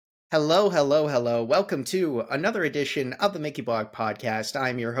Hello, hello, hello. Welcome to another edition of the Mickey Blog Podcast.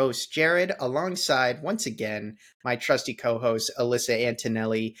 I'm your host, Jared, alongside once again my trusty co-host, Alyssa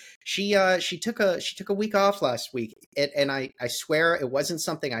Antonelli. She took a week off last week, and I swear it wasn't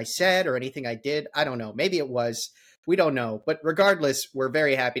something I said or anything I did. I don't know. Maybe it was. We don't know. But regardless, we're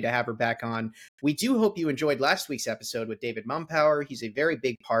very happy to have her back on. We do hope you enjoyed last week's episode with David Mumpower. He's a very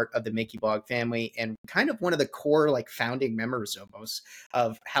big part of the Mickey Blog family and kind of one of the core founding members almost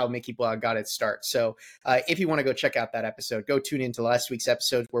of how Mickey Blog got its start. So if you want to go check out that episode, go tune into last week's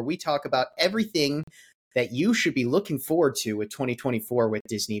episode where we talk about everything that you should be looking forward to with 2024 with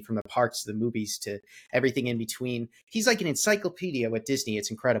Disney, from the parks to the movies to everything in between. He's like an encyclopedia with Disney. It's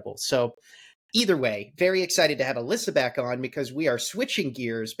incredible. So either way, very excited to have Alyssa back on because we are switching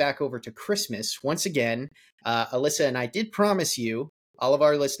gears back over to Christmas once again. Alyssa and I did promise you, all of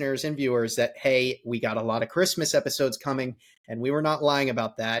our listeners and viewers, that, hey, we got a lot of Christmas episodes coming, and we were not lying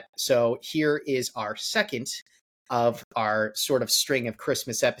about that. So here is our second of our sort of string of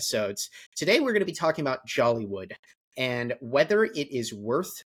Christmas episodes. Today, we're going to be talking about Jollywood and whether it is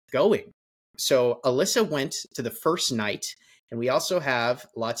worth going. So Alyssa went to the first night, and we also have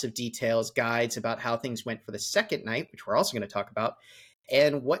lots of details, guides about how things went for the second night, which we're also going to talk about,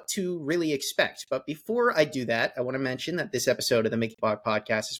 and what to really expect. But before I do that, I want to mention that this episode of the Mickey Blog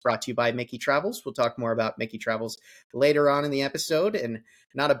Podcast is brought to you by Mickey Travels. We'll talk more about Mickey Travels later on in the episode, and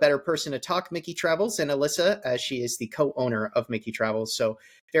not a better person to talk Mickey Travels than Alyssa, as she is the co-owner of Mickey Travels. So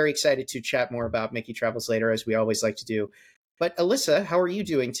very excited to chat more about Mickey Travels later, as we always like to do. But Alyssa, how are you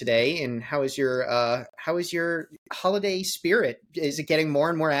doing today? And how is your holiday spirit? Is it getting more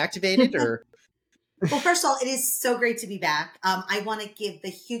and more activated, or? Well, first of all, it is so great to be back. I want to give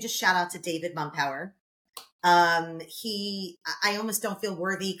the hugest shout out to David Mumpower. I almost don't feel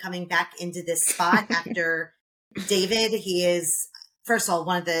worthy coming back into this spot after David. He is, first of all,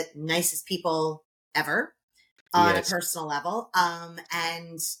 one of the nicest people ever on a personal level.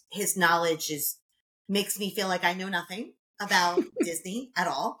 And his knowledge makes me feel like I know nothing about Disney at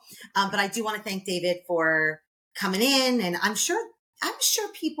all. But I do want to thank David for coming in, and I'm sure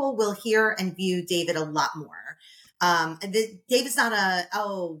people will hear and view David a lot more. David's not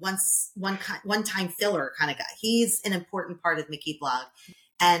a one-time filler kind of guy. He's an important part of Mickey Blog.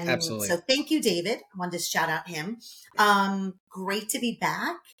 And Absolutely. So thank you, David. I wanted to shout out him. Great to be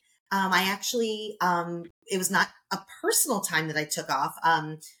back. I actually, it was not a personal time that I took off.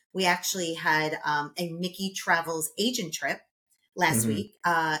 We actually had a Mickey Travels agent trip last week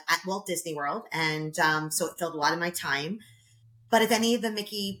at Walt Disney World. And so it filled a lot of my time. But if any of the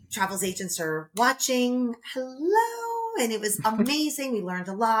Mickey Travels agents are watching, hello. And it was amazing. We learned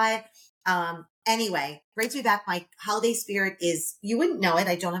a lot. Anyway, great to be back. My holiday spirit is, you wouldn't know it.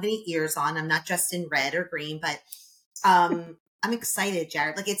 I don't have any ears on. I'm not dressed in red or green, but I'm excited,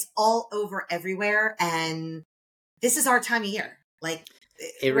 Jared. It's all over everywhere. And this is our time of year.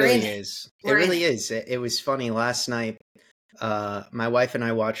 It really is. It really is. It was funny. Last night, my wife and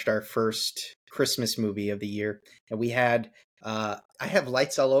I watched our first Christmas movie of the year, and we had I have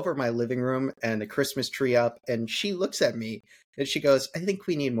lights all over my living room and the Christmas tree up, and she looks at me and she goes, "I think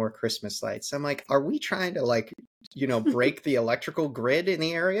we need more Christmas lights." I'm like, "Are we trying to break the electrical grid in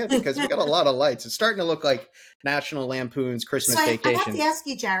the area? Because we got a lot of lights. It's starting to look like National Lampoon's Christmas Vacation." I have to ask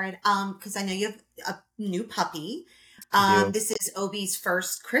you, Jared, because I know you have a new puppy. This is Obi's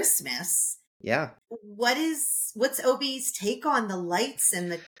first Christmas. Yeah. What's Obi's take on the lights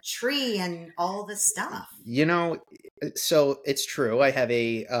and the tree and all the stuff? So it's true. I have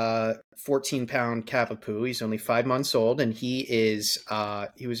a 14-pound Cavapoo. He's only 5 months old, and he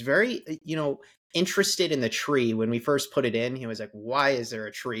was very, interested in the tree. When we first put it in, he was like, "Why is there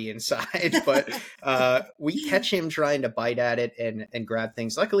a tree inside?" But we catch him trying to bite at it and grab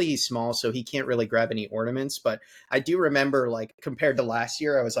things. Luckily, he's small, so he can't really grab any ornaments. But I do remember, compared to last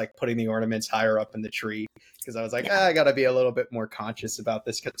year, I was putting the ornaments higher up in the tree because I was like, I got to be a little bit more conscious about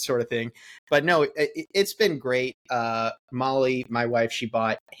this sort of thing. But no, it's been great. Molly, my wife, she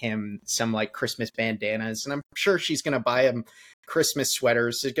bought him some Christmas bandanas, and I'm sure she's going to buy him Christmas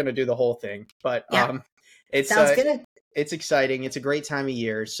sweaters. She's going to do the whole thing. But it sounds good. It's exciting. It's a great time of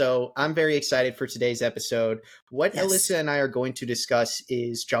year. So I'm very excited for today's episode. What Alyssa and I are going to discuss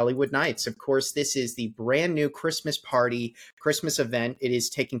is Jollywood Nights. Of course, this is the brand new Christmas party, Christmas event. It is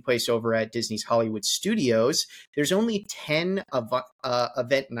taking place over at Disney's Hollywood Studios. There's only 10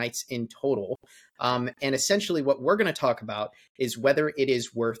 event nights in total. And essentially what we're going to talk about is whether it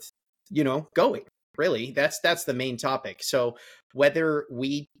is worth, going. Really, that's the main topic. So whether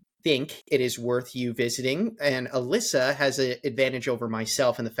we think it is worth you visiting. And Alyssa has an advantage over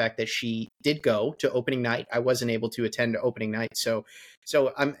myself in the fact that she did go to opening night. I wasn't able to attend opening night. So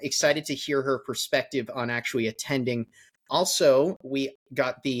I'm excited to hear her perspective on actually attending. Also, we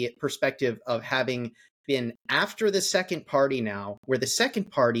got the perspective of having been after the second party now, where the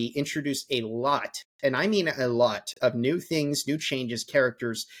second party introduced a lot, and I mean a lot, of new things, new changes,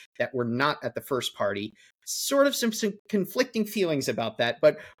 characters that were not at the first party. Sort of some conflicting feelings about that,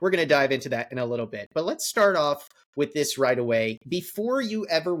 but we're going to dive into that in a little bit. But let's start off with this right away. Before you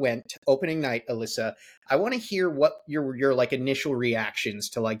ever went to opening night, Alyssa, I want to hear what your like initial reactions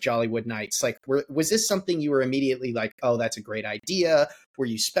to like Jollywood Nights. Like, was this something you were immediately like, oh, that's a great idea? Were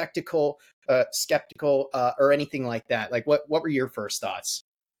you skeptical, or anything like that? Like, what were your first thoughts?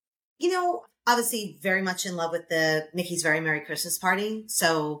 Obviously very much in love with the Mickey's Very Merry Christmas Party.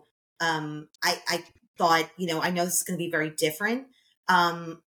 So I thought, I know this is going to be very different.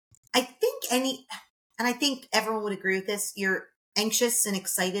 I think and I think everyone would agree with this. You're anxious and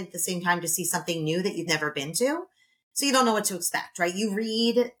excited at the same time to see something new that you've never been to. So you don't know what to expect, right? You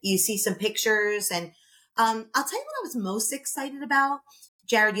read, you see some pictures, and I'll tell you what I was most excited about.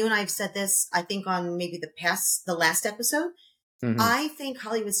 Jared, you and I have said this, I think on maybe the last episode. Mm-hmm. I think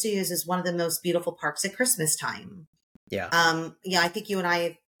Hollywood Studios is one of the most beautiful parks at Christmas time. Yeah. I think you and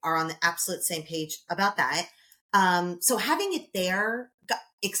I are on the absolute same page about that. So having it there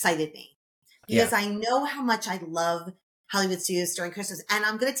excited me because I know how much I love Hollywood Studios during Christmas. And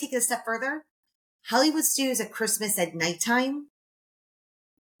I'm going to take it a step further. Hollywood Studios at Christmas at nighttime,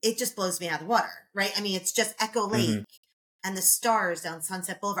 it just blows me out of the water, right? I mean, it's just Echo Lake and the stars down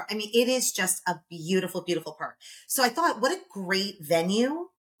Sunset Boulevard. I mean, it is just a beautiful, beautiful park. So I thought, what a great venue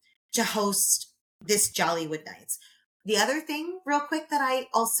to host this Jollywood Nights. The other thing, real quick, that I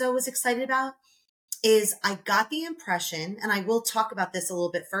also was excited about is I got the impression, and I will talk about this a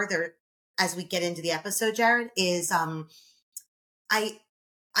little bit further as we get into the episode, Jared, is I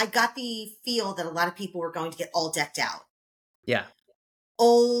got the feel that a lot of people were going to get all decked out. Yeah.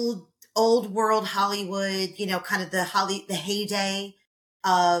 Old world Hollywood, kind of the heyday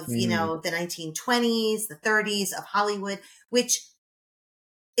of, the 1920s, the 30s of Hollywood, which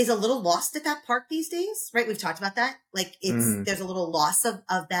is a little lost at that park these days, right? We've talked about that. Like there's a little loss of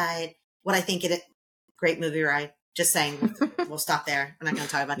that. What I think great movie ride. Just saying, we'll stop there. I'm not going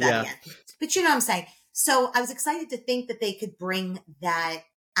to talk about that again. But you know what I'm saying? So I was excited to think that they could bring that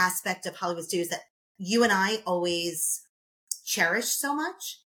aspect of Hollywood Studios that you and I always cherish so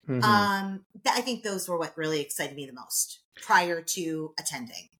much. I think those were what really excited me the most prior to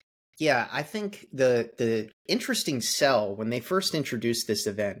attending. Yeah, I think the interesting sell when they first introduced this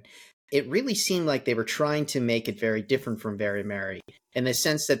event, it really seemed like they were trying to make it very different from Very Merry in the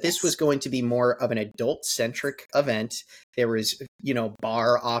sense that this was going to be more of an adult-centric event. There was,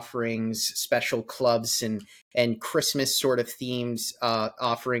 bar offerings, special clubs, and Christmas sort of themes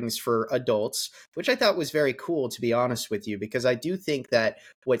offerings for adults, which I thought was very cool, to be honest with you, because I do think that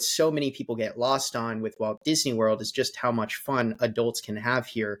what so many people get lost on with Walt Disney World is just how much fun adults can have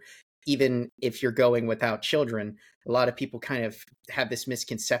here. Even if you're going without children, a lot of people kind of have this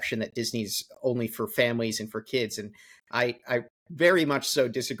misconception that Disney's only for families and for kids. And I very much so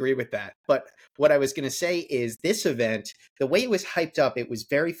disagree with that. But what I was going to say is this event, the way it was hyped up, it was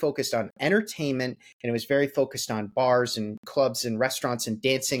very focused on entertainment, and it was very focused on bars and clubs and restaurants and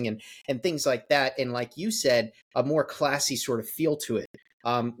dancing and things like that. And like you said, a more classy sort of feel to it.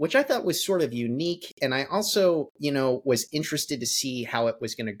 Which I thought was sort of unique. And I also, was interested to see how it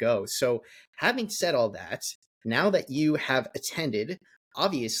was going to go. So having said all that, now that you have attended,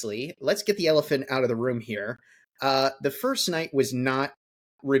 obviously, let's get the elephant out of the room here. The first night was not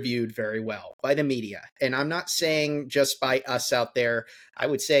reviewed very well by the media. And I'm not saying just by us out there. I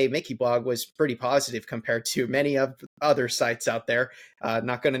would say Mickey Blog was pretty positive compared to many of other sites out there.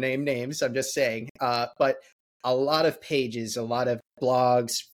 Not going to name names. I'm just saying. But a lot of pages, a lot of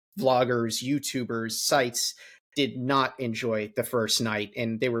blogs, vloggers, YouTubers, sites did not enjoy the first night,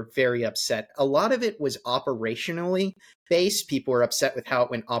 and they were very upset. A lot of it was operationally based. People were upset with how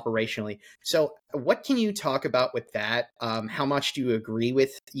it went operationally. So what can you talk about with that? How much do you agree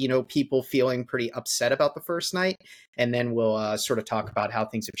with, people feeling pretty upset about the first night? And then we'll sort of talk about how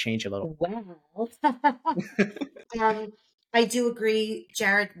things have changed a little. Well, I do agree,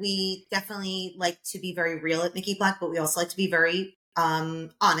 Jared. We definitely like to be very real at Mickey Black, but we also like to be very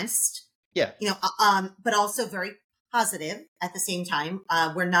honest. Yeah. But also very positive at the same time.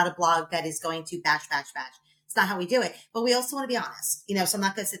 We're not a blog that is going to bash. It's not how we do it, but we also want to be honest, so I'm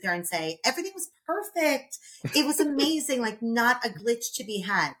not going to sit there and say everything was perfect. It was amazing. Like not a glitch to be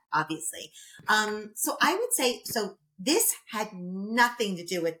had, obviously. So I would say, This had nothing to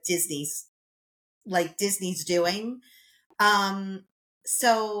do with Disney's doing.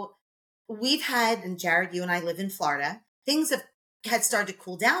 So we've had, and Jared, you and I live in Florida, things had started to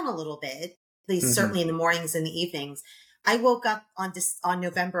cool down a little bit, at least certainly in the mornings and the evenings. I woke up on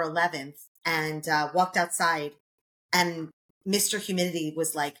November 11th and walked outside, and Mr. Humidity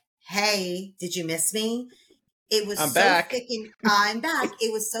was like, "Hey, did you miss me?" It was I'm back. thick and I'm back.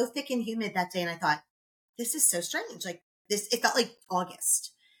 It was so thick and humid that day, and I thought, this is so strange. Like this, it felt like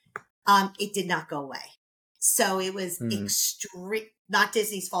August. It did not go away. So it was not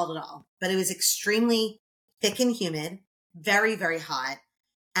Disney's fault at all, but it was extremely thick and humid, very, very hot.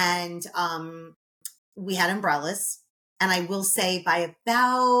 And, we had umbrellas, and I will say by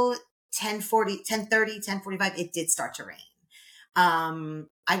about 10:45, it did start to rain.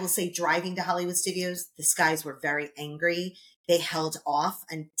 I will say driving to Hollywood Studios, the skies were very angry. They held off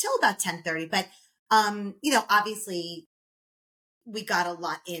until about 10:30, but, obviously we got a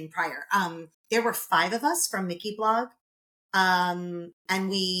lot in prior. There were 5 of us from Mickey Blog. And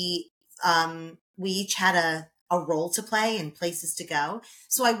we each had a role to play and places to go.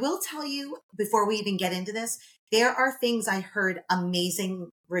 So I will tell you, before we even get into this, there are things I heard amazing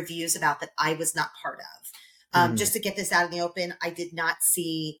reviews about that I was not part of. Just to get this out in the open, I did not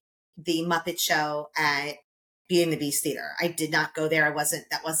see the Muppet Show at Beauty and the Beast Theater. I did not go there.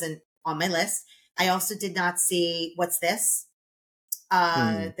 That wasn't on my list. I also did not see What's This?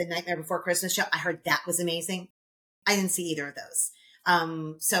 The Nightmare Before Christmas show. I heard that was amazing. I didn't see either of those.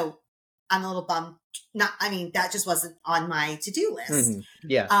 So I'm a little bummed. That just wasn't on my to-do list.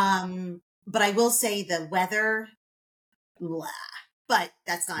 Yeah. But I will say the weather, blah, but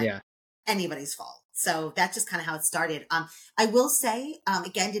that's not anybody's fault. So that's just kind of how it started. I will say,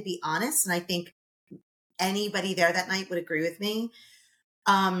 again, to be honest, and I think anybody there that night would agree with me,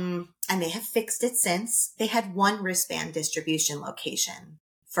 and they have fixed it since. They had one wristband distribution location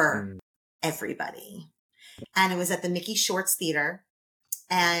for everybody. And it was at the Mickey Shorts Theater.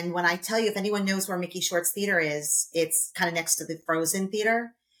 And when I tell you, if anyone knows where Mickey Shorts Theater is, it's kind of next to the Frozen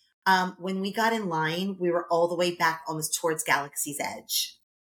Theater. When we got in line, we were all the way back almost towards Galaxy's Edge.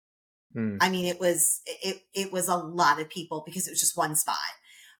 It was a lot of people because it was just one spot.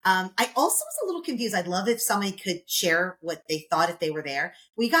 I also was a little confused. I'd love if somebody could share what they thought if they were there.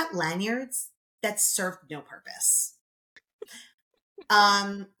 We got lanyards that served no purpose.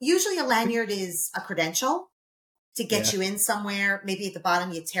 Usually a lanyard is a credential to get you in somewhere. Maybe at the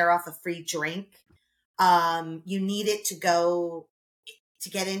bottom, you tear off a free drink. You need it to go to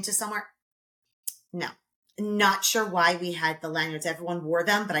get into somewhere. No, not sure why we had the lanyards. Everyone wore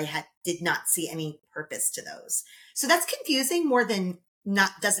them, but I did not see any purpose to those. So that's confusing more than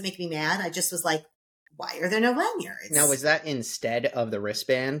doesn't make me mad. I just was like, why are there no lanyards? Now, was that instead of the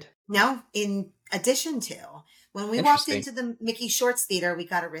wristband? No, in addition to. When we walked into the Mickey Shorts Theater, we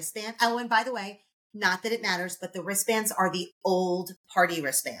got a wristband. Oh, and by the way, not that it matters, but the wristbands are the old party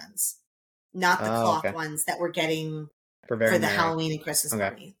wristbands, not the cloth ones that we're getting for the Halloween and Christmas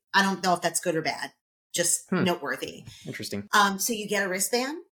party. I don't know if that's good or bad. Just noteworthy. Interesting. So you get a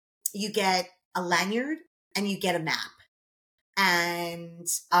wristband, you get a lanyard, and you get a map. And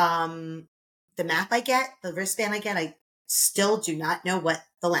the map I get, the wristband I get, I still do not know what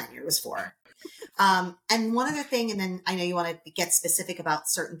the lanyard was for. And one other thing, and then I know you want to get specific about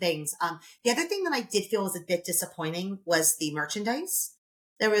certain things. The other thing that I did feel was a bit disappointing was the merchandise.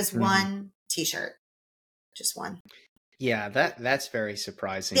 There was one t-shirt, just one. Yeah, that's very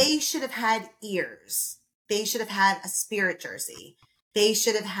surprising. They should have had ears. They should have had a Spirit jersey. They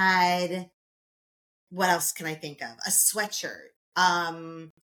should have had, what else can I think of? A sweatshirt.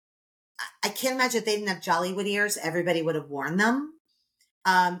 I can't imagine if they didn't have Jollywood ears, everybody would have worn them.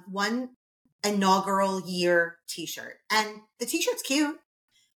 One inaugural year t-shirt. And the t-shirt's cute.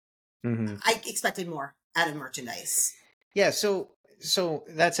 I expected more out of merchandise. Yeah, so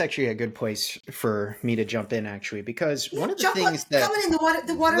that's actually a good place for me to jump in, actually, because one of the things that... Come on in,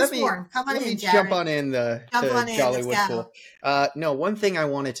 the water's warm. Come on in, Jared. Jump on in the Jollywood pool. No, one thing I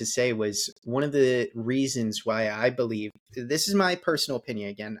wanted to say was one of the reasons why I believe, this is my personal opinion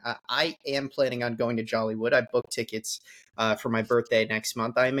again, I am planning on going to Jollywood. I booked tickets for my birthday next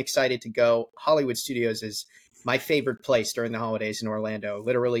month. I'm excited to go. Hollywood Studios is my favorite place during the holidays in Orlando.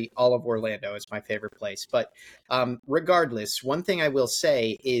 Literally all of Orlando is my favorite place. But regardless, one thing I will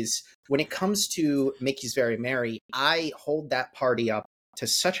say is when it comes to Mickey's Very Merry, I hold that party up to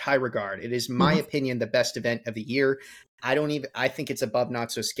such high regard. It is my opinion, the best event of the year. I think it's above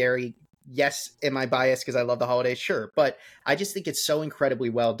Not So Scary. Yes, am I biased because I love the holidays? Sure. But I just think it's so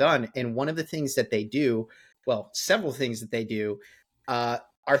incredibly well done. And one of the things that they do, well, several things that they do,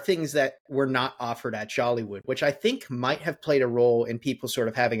 are things that were not offered at Jollywood, which I think might have played a role in people sort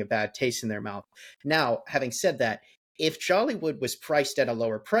of having a bad taste in their mouth. Now, having said that, if Jollywood was priced at a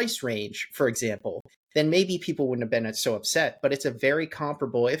lower price range, for example, then maybe people wouldn't have been so upset. But it's a very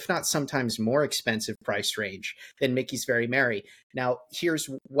comparable, if not sometimes more expensive price range than Mickey's Very Merry. Now, here's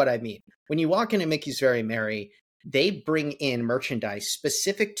what I mean. When you walk into Mickey's Very Merry, they bring in merchandise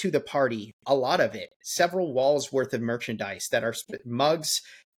specific to the party, a lot of it, several walls worth of merchandise that are mugs,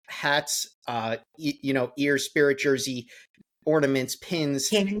 hats, ear spirit jersey, ornaments, pins.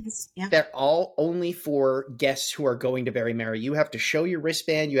 Yeah. They're all only for guests who are going to Very Merry. You have to show your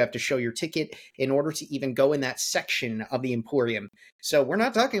wristband, you have to show your ticket in order to even go in that section of the Emporium. So we're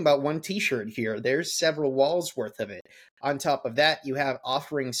not talking about one t-shirt here. There's several walls worth of it. On top of that, you have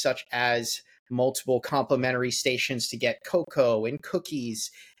offerings such as multiple complimentary stations to get cocoa and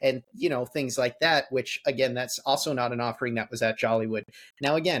cookies and, things like that, which again, that's also not an offering that was at Jollywood.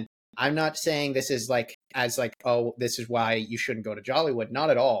 Now, again, I'm not saying this is oh, this is why you shouldn't go to Jollywood. Not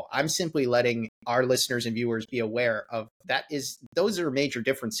at all. I'm simply letting our listeners and viewers be aware of those are major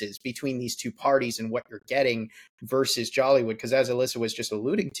differences between these two parties and what you're getting versus Jollywood. Because as Alyssa was just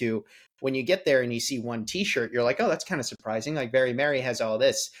alluding to, when you get there and you see one t-shirt, you're like, oh, that's kind of surprising. Like Very Merry has all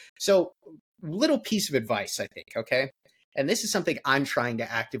this. So little piece of advice, I think, okay? And this is something I'm trying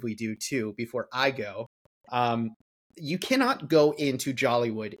to actively do too before I go. You cannot go into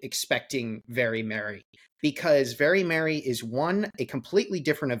Jollywood expecting Very Merry, because Very Merry is, one, a completely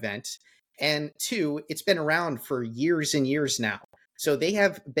different event, and two, it's been around for years and years now. So they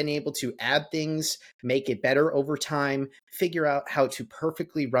have been able to add things, make it better over time, figure out how to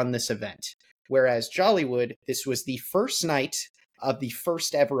perfectly run this event. Whereas Jollywood, this was the first night of the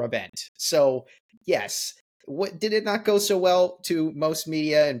first ever event. So yes, what did it not go so well to most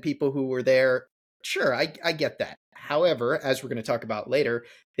media and people who were there? Sure, I get that. However, as we're going to talk about later,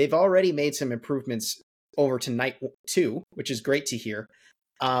 they've already made some improvements over to night 2, which is great to hear.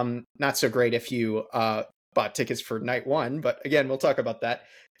 Not so great if you bought tickets for night 1, but again, we'll talk about that.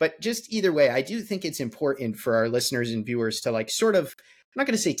 But just either way, I do think it's important for our listeners and viewers to sort of, I'm not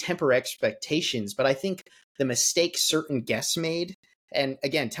going to say temper expectations, but I think the mistakes certain guests made, and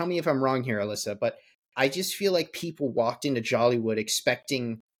again, tell me if I'm wrong here, Alyssa, but I just feel like people walked into Jollywood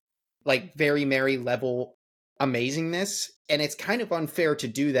expecting Very Merry level amazingness, and it's kind of unfair to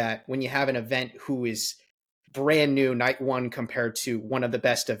do that when you have an event who is brand new night 1 compared to one of the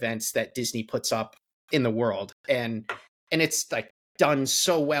best events that Disney puts up in the world, and it's done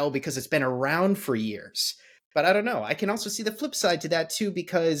so well because it's been around for years. But I don't know, I can also see the flip side to that too,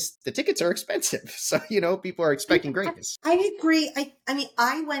 because the tickets are expensive, so people are expecting greatness. I agree. I mean,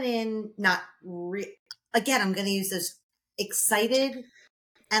 I went in not again, I'm going to use those excited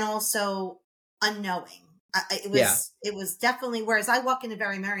and also unknowing. It was definitely, whereas I walk into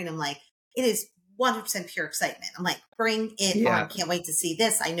Very Merry and I'm like, it is 100% pure excitement. I'm like, bring it on. Can't wait to see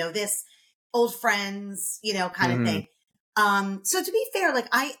this. I know this, old friends, kind of thing. So to be fair,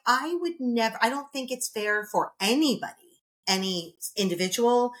 I would never, I don't think it's fair for anybody, any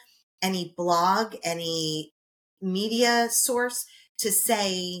individual, any blog, any media source to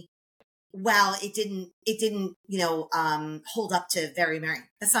say, well, it didn't, hold up to Very Merry.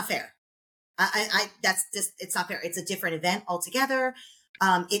 That's not fair. That's just, it's not fair. It's a different event altogether.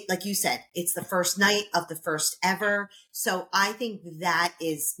 Like you said, it's the first night of the first ever. So I think that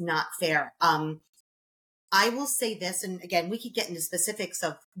is not fair. I will say this, and again, we could get into specifics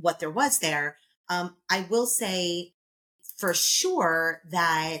of what there was there. I will say for sure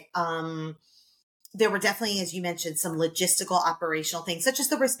that, there were definitely, as you mentioned, some logistical operational things, such as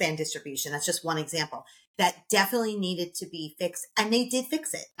the wristband distribution. That's just one example that definitely needed to be fixed. And they did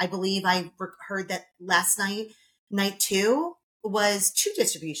fix it. I believe I heard that last night 2 was 2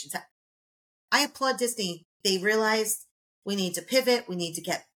 distributions. I applaud Disney. They realized we need to pivot. We need to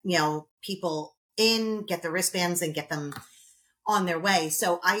get, people in, get the wristbands and get them on their way.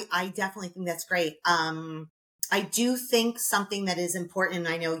 So I definitely think that's great. I do think something that is important, and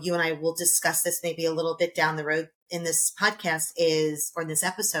I know you and I will discuss this maybe a little bit down the road in this podcast or in this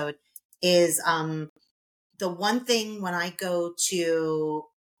episode, is the one thing when I go to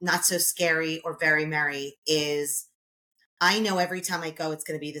Not So Scary or Very Merry is I know every time I go, it's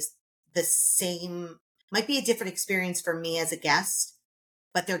going to be the same, might be a different experience for me as a guest,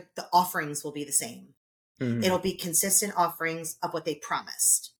 but the offerings will be the same. Mm-hmm. It'll be consistent offerings of what they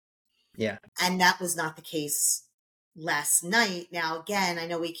promised. Yeah. And that was not the case last night. Now, again, I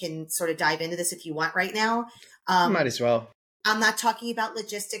know we can sort of dive into this if you want right now. Might as well. I'm not talking about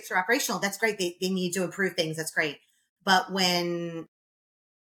logistics or operational. That's great. They need to improve things. That's great. But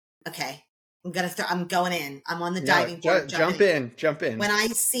okay, I'm going in. I'm on the No, diving board. jump in. When I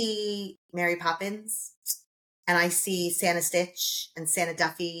see Mary Poppins and I see Santa Stitch and Santa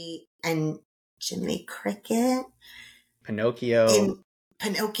Duffy and Jiminy Cricket Pinocchio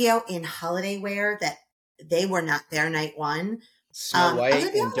in holiday wear, that they were not there night one. Snow I'm going White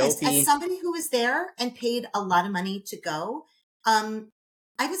to be and honest, as Dopey. somebody who was there and paid a lot of money to go, I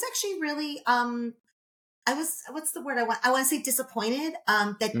was actually really, what's the word I want? I want to say disappointed,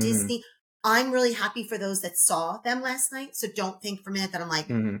 that Disney, I'm really happy for those that saw them last night. So don't think for a minute that I'm like,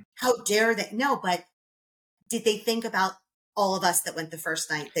 how dare they? No, but did they think about all of us that went the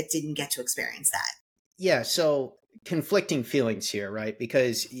first night that didn't get to experience that? Yeah, so conflicting feelings here, right?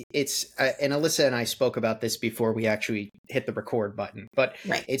 Because it's and Alyssa and I spoke about this before we actually hit the record button, but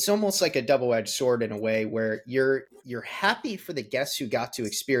Right. it's almost like a double-edged sword in a way where you're happy for the guests who got to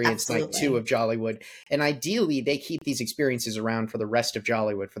experience night 2 of Jollywood, and ideally they keep these experiences around for the rest of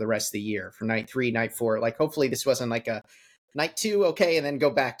Jollywood for the rest of the year, for night 3, night 4. Like hopefully this wasn't like a night 2, okay, and then go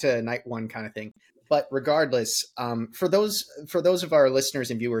back to night 1 kind of thing. But regardless, for those of our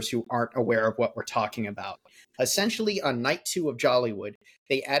listeners and viewers who aren't aware of what we're talking about, essentially on night 2 of Jollywood,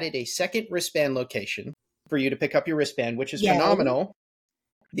 they added a second wristband location for you to pick up your wristband, which is phenomenal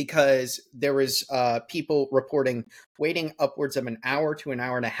because there was people reporting waiting upwards of an hour to an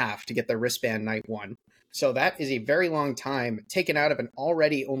hour and a half to get their wristband night 1. So that is a very long time taken out of an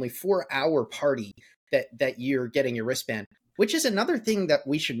already only 4-hour party that you're getting your wristband. Which is another thing that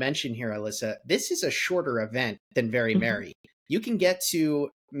we should mention here, Alyssa. This is a shorter event than Very Merry. You can get to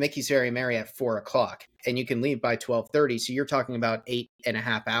Mickey's Very Merry at 4 o'clock, and you can leave by 12:30. So you're talking about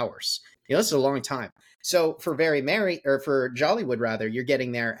 8.5 hours. You know, this is a long time. So for Very Merry, or for Jollywood rather, you're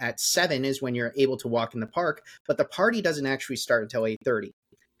getting there at 7 is when you're able to walk in the park, but the party doesn't actually start until 8:30.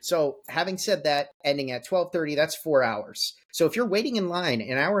 So having said that, ending at 12:30, that's 4 hours. So if you're waiting in line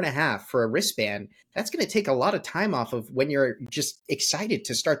an hour and a half for a wristband, that's going to take a lot of time off of when you're just excited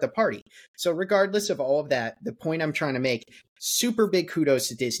to start the party. So regardless of all of that, the point I'm trying to make, super big kudos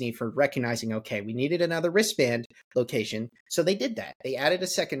to Disney for recognizing, okay, we needed another wristband location. So they did that. They added a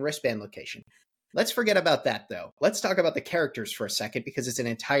second wristband location. Let's forget about that though. Let's talk about the characters for a second because it's an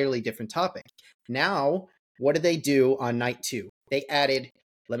entirely different topic. Now, what did they do on night 2? They added,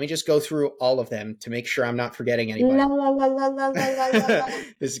 let me just go through all of them to make sure I'm not forgetting anybody.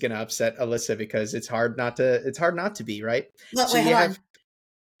 This is going to upset Alyssa because it's hard not to be, right? Look, so wait, hold on.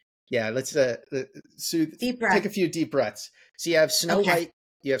 Yeah, let's take a few deep breaths. So you have Snow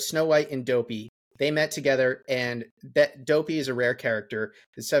White and Dopey. They met together, and that Dopey is a rare character.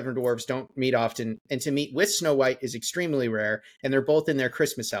 The Seven Dwarfs don't meet often, and to meet with Snow White is extremely rare, and they're both in their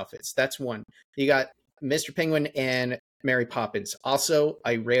Christmas outfits. That's one. You got Mr. Penguin and Mary Poppins, also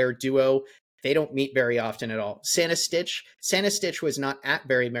a rare duo. They don't meet very often at all. Santa Stitch was not at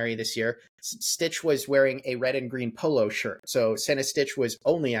Very Merry this year. Stitch was wearing a red and green polo shirt. So Santa Stitch was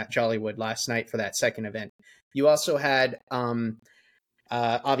only at Jollywood last night for that second event. You also had,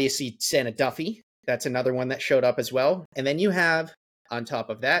 obviously, Santa Duffy. That's another one that showed up as well. And then you have, on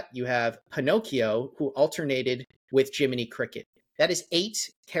top of that, you have Pinocchio, who alternated with Jiminy Cricket. That is 8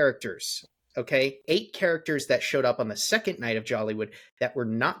 characters. Okay, 8 characters that showed up on the second night of Jollywood that were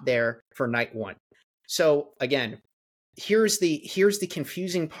not there for night 1. So again, here's the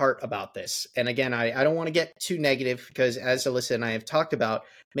confusing part about this. And again, I don't want to get too negative because as Alyssa and I have talked about,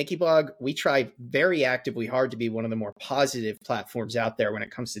 Mickey Blog, we try very actively hard to be one of the more positive platforms out there when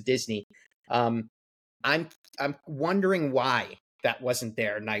it comes to Disney. I'm wondering why that wasn't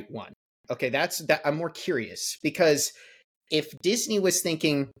there night 1. Okay, that I'm more curious because if Disney was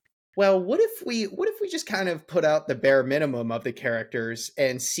thinking, well, what if we just kind of put out the bare minimum of the characters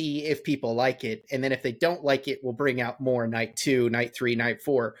and see if people like it, and then if they don't like it, we'll bring out more night 2, night 3, night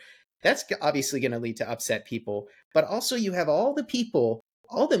 4. That's obviously going to lead to upset people. But also, you have all the people,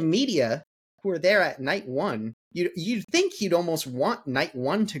 all the media who are there at night 1. You'd think you'd almost want night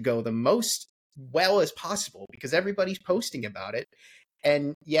 1 to go the most well as possible because everybody's posting about it.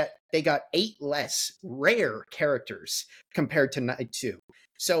 And yet they got 8 less rare characters compared to night 2.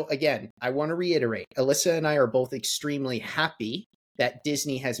 So again, I want to reiterate, Alyssa and I are both extremely happy that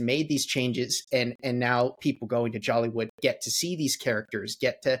Disney has made these changes and now people going to Jollywood get to see these characters,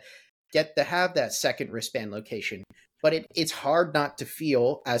 get to have that second wristband location. But it's hard not to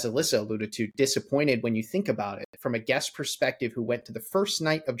feel, as Alyssa alluded to, disappointed when you think about it from a guest perspective who went to the first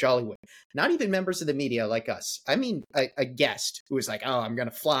night of Jollywood. Not even members of the media like us. I mean, a guest who was like, oh, I'm going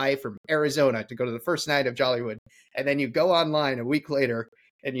to fly from Arizona to go to the first night of Jollywood. And then you go online a week later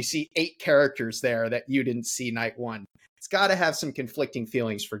and you see 8 characters there that you didn't see night 1. It's got to have some conflicting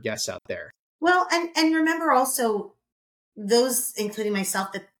feelings for guests out there. Well, and remember also those, including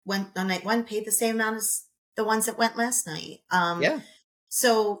myself, that went on night one paid the same amount as the ones that went last night. Yeah.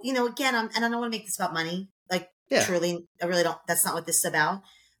 So, again, and I don't want to make this about money. Like, Yeah. truly, I really don't. That's not what this is about.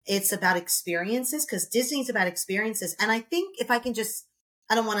 It's about experiences, because Disney's about experiences. And I think if I can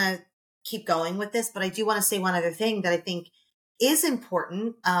I don't want to keep going with this, but I do want to say one other thing that I think is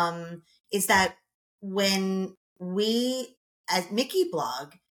important, is that when we at Mickey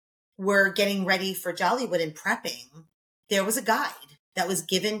Blog were getting ready for Jollywood and prepping, there was a guide that was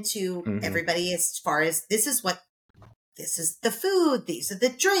given to everybody as far as this is the food, these are the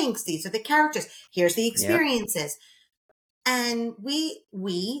drinks, these are the characters, here's the experiences. And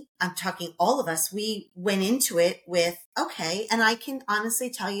I'm talking all of us, we went into it with, okay. And I can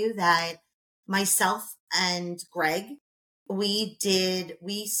honestly tell you that myself and Greg, we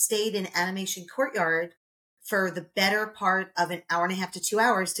stayed in Animation Courtyard for the better part of an hour and a half to 2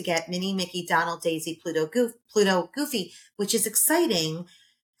 hours to get Minnie, Mickey, Donald, Daisy, Pluto, Goofy, which is exciting.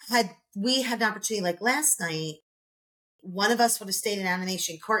 Had we had an opportunity like last night, one of us would have stayed in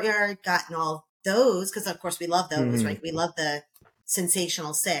Animation Courtyard, gotten all those, because of course we love those, right? We love the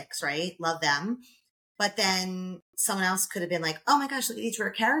Sensational Six, right? Love them. But then someone else could have been like, oh my gosh, look at these rare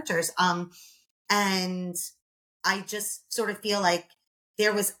characters. And I just sort of feel like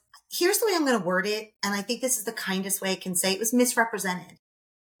here's the way I'm going to word it. And I think this is the kindest way I can say it was misrepresented.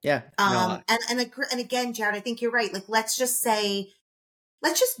 Yeah. And again, Jared, I think you're right. Like, let's just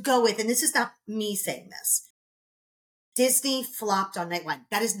go with, and this is not me saying this, Disney flopped on night one.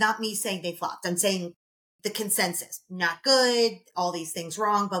 That is not me saying they flopped. I'm saying the consensus, not good, all these things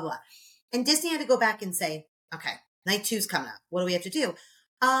wrong, blah, blah. And Disney had to go back and say, okay, night two's coming up. What do we have to do?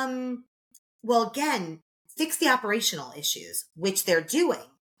 Well, again, fix the operational issues, which they're doing.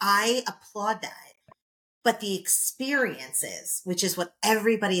 I applaud that. But the experiences, which is what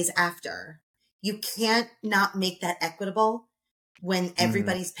everybody is after, you can't not make that equitable when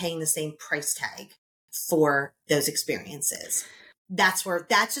everybody's paying the same price tag for those experiences. That's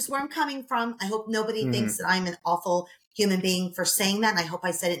just where I'm coming from. I hope nobody thinks that I'm an awful human being for saying that. And I hope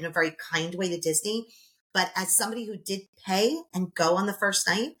I said it in a very kind way to Disney. But as somebody who did pay and go on the first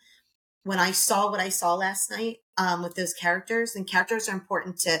night, when I saw what I saw last night, with those characters, and characters are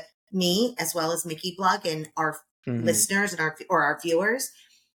important to me as well as Mickey Blog and our listeners and our viewers,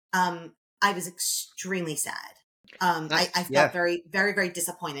 I was extremely sad. I felt very, very, very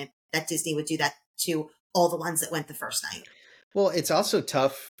disappointed that Disney would do that to all the ones that went the first night. Well, it's also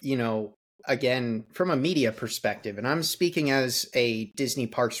tough, again, from a media perspective, and I'm speaking as a Disney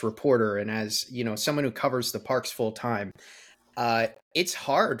parks reporter and as, someone who covers the parks full time. It's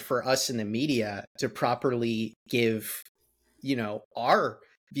hard for us in the media to properly give, our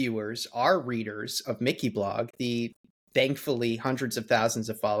viewers, our readers of Mickey Blog, the thankfully hundreds of thousands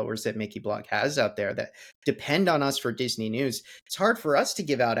of followers that Mickey Blog has out there that depend on us for Disney news. It's hard for us to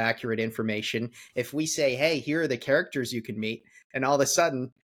give out accurate information if we say, hey, here are the characters you can meet, and all of a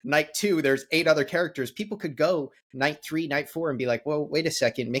sudden night two, there's 8 other characters. People could go night 3, night 4 and be like, well, wait a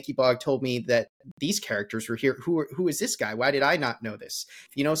second. Mickey Blog told me that these characters were here. Who is this guy? Why did I not know this?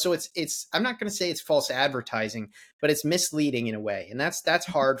 So it's, I'm not going to say it's false advertising, but it's misleading in a way. And that's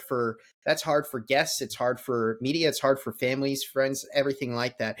hard for guests. It's hard for media. It's hard for families, friends, everything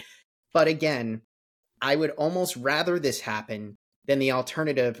like that. But again, I would almost rather this happen than the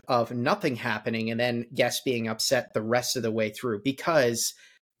alternative of nothing happening and then guests being upset the rest of the way through, because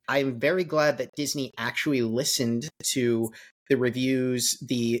I'm very glad that Disney actually listened to the reviews,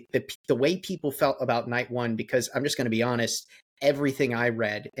 the way people felt about night one, because I'm just going to be honest, everything I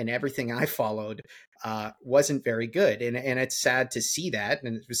read and everything I followed wasn't very good. And it's sad to see that.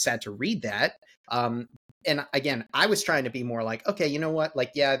 And it was sad to read that. And again, I was trying to be more like, okay, you know what?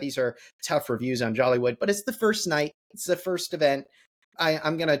 Like, yeah, these are tough reviews on Jollywood, but it's the first night. It's the first event.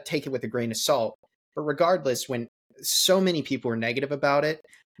 I'm going to take it with a grain of salt. But regardless, when so many people were negative about it,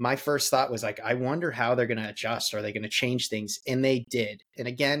 my first thought was like, I wonder how they're going to adjust. Are they going to change things? And they did. And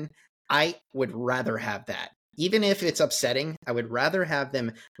again, I would rather have that. Even if it's upsetting, I would rather have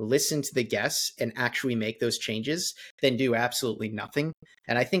them listen to the guests and actually make those changes than do absolutely nothing.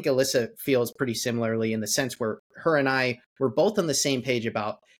 And I think Alyssa feels pretty similarly in the sense where her and I were both on the same page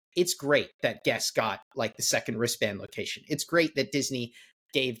about it's great that guests got like the second wristband location. It's great that Disney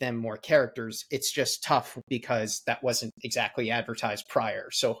gave them more characters. It's just tough because that wasn't exactly advertised prior.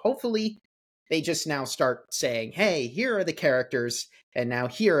 So hopefully they just now start saying, hey, here are the characters, and now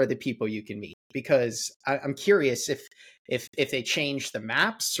here are the people you can meet. Because I'm curious if they change the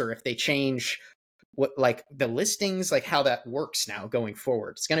maps or if they change what, like the listings, like how that works now going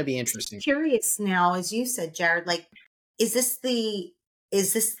forward. It's going to be interesting. I'm curious now, as you said, Jared, like, is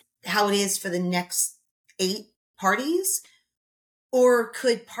this how it is for the next 8 parties? Or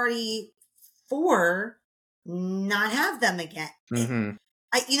could party 4 not have them again? Mm-hmm.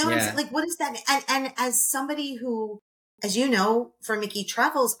 You know what I'm saying? Yeah. Like, what does that mean? And as somebody who, as you know, for Mickey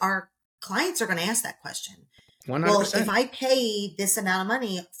Travels, our clients are going to ask that question. Well, if 100%. I pay this amount of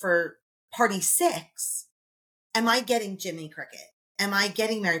money for party 6, am I getting Jiminy Cricket? Am I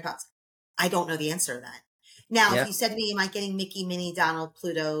getting Mary Poppins? I don't know the answer to that. Now, if Yeah. you said to me, am I getting Mickey, Minnie, Donald,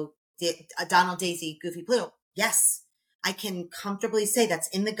 Pluto, Donald, Daisy, Goofy, Pluto? Yes. I can comfortably say that's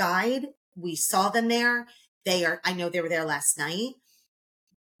in the guide. We saw them there. I know they were there last night.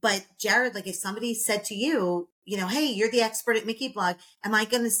 But Jared, like if somebody said to you, hey, you're the expert at Mickey Blog, am I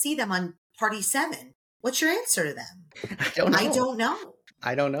going to see them on party 7? What's your answer to them? I don't I know. don't know.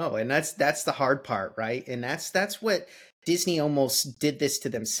 I don't know. And that's the hard part, right? And that's what Disney almost did this to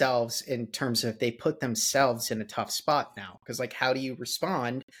themselves in terms of they put themselves in a tough spot now. Because like how do you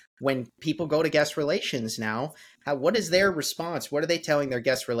respond when people go to guest relations now? What is their response? What are they telling their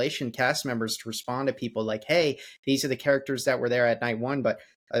guest relation cast members to respond to people like, hey, these are the characters that were there at night 1, but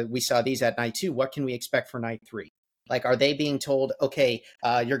we saw these at night 2. What can we expect for night 3? Like, are they being told, okay,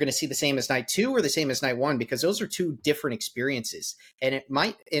 you're going to see the same as night 2 or the same as night 1? Because those are two different experiences. And it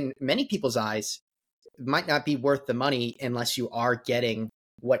might, in many people's eyes, it might not be worth the money unless you are getting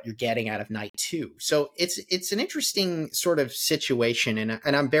what you're getting out of night 2. So it's an interesting sort of situation.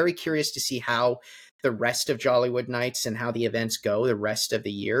 And I'm very curious to see how the rest of Jollywood Nights and how the events go the rest of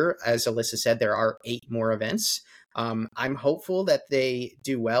the year. As Alyssa said, there are 8 more events. I'm hopeful that they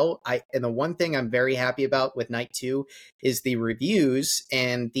do well. And the one thing I'm very happy about with night 2 is the reviews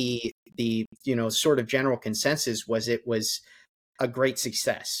and the sort of general consensus was it was a great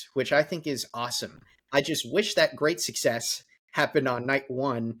success, which I think is awesome. I just wish that great success happened on night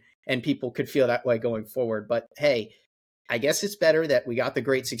 1 and people could feel that way going forward. But hey, I guess it's better that we got the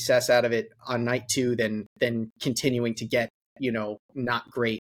great success out of it on night 2 than continuing to get, not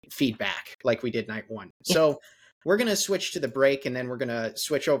great feedback like we did night 1. So we're going to switch to the break and then we're going to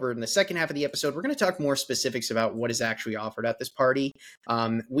switch over in the second half of the episode. We're going to talk more specifics about what is actually offered at this party.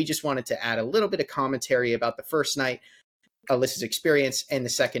 We just wanted to add a little bit of commentary about the first night, Alyssa's experience, and the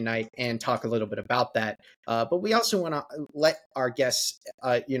second night, and talk a little bit about that. But we also want to let our guests,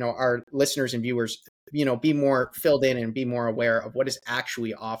 our listeners and viewers, be more filled in and be more aware of what is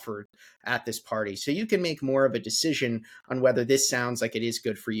actually offered at this party. So you can make more of a decision on whether this sounds like it is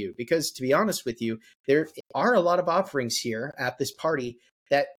good for you. Because to be honest with you, there are a lot of offerings here at this party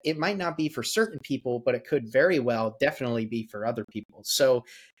that it might not be for certain people, but it could very well definitely be for other people. So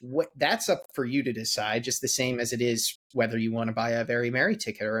that's up for you to decide, just the same as it is whether you want to buy a very merry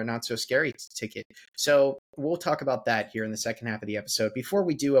ticket or a not so scary ticket. So we'll talk about that here in the second half of the episode. Before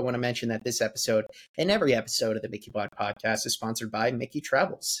we do, I want to mention that this episode and every episode of the Mickey Blog podcast is sponsored by Mickey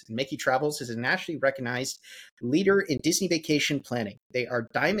Travels. And Mickey Travels is a nationally recognized leader in Disney vacation planning. They are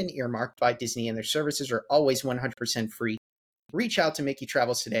diamond earmarked by Disney and their services are always 100% free. Reach out to Mickey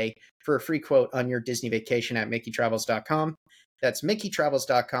Travels today for a free quote on your Disney vacation at MickeyTravels.com. That's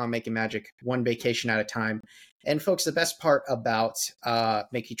MickeyTravels.com, making magic one vacation at a time. And folks, the best part about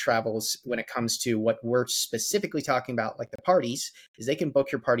Mickey Travels when it comes to what we're specifically talking about, like the parties, is they can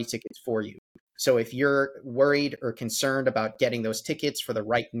book your party tickets for you. So if you're worried or concerned about getting those tickets for the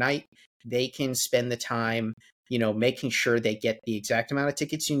right night, they can spend the time, making sure they get the exact amount of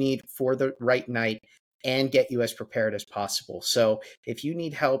tickets you need for the right night and get you as prepared as possible. So if you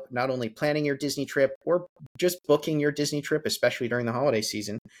need help not only planning your Disney trip or just booking your Disney trip, especially during the holiday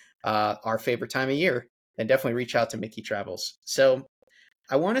season, our favorite time of year, then definitely reach out to Mickey Travels. So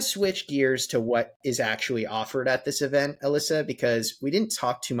I want to switch gears to what is actually offered at this event, Alyssa, because we didn't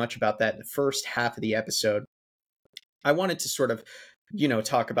talk too much about that in the first half of the episode. I wanted to sort of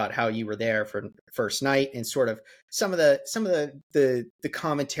talk about how you were there for first night and sort of some of the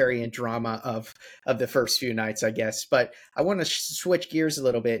commentary and drama of the first few nights, I guess. But I want to switch gears a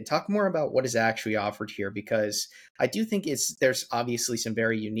little bit and talk more about what is actually offered here, because I do think there's obviously some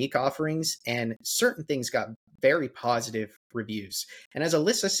very unique offerings and certain things got very positive reviews. And as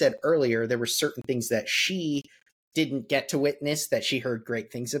Alyssa said earlier, there were certain things that she didn't get to witness that she heard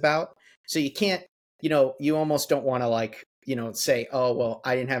great things about. So you can't, you almost don't want to say, oh, well,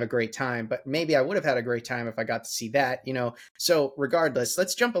 I didn't have a great time, but maybe I would have had a great time if I got to see that, So regardless,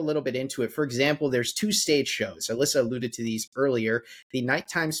 let's jump a little bit into it. For example, there's 2 stage shows. Alyssa alluded to these earlier, the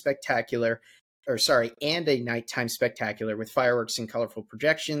Nighttime Spectacular, and a Nighttime Spectacular with fireworks and colorful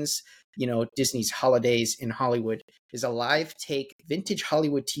projections. Disney's Holidays in Hollywood is a live take vintage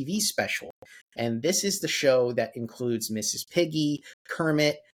Hollywood TV special. And this is the show that includes Mrs. Piggy,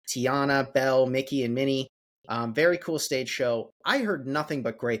 Kermit, Tiana, Belle, Mickey, and Minnie. Very cool stage show. I heard nothing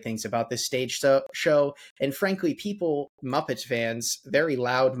but great things about this show. And frankly, Muppet fans, very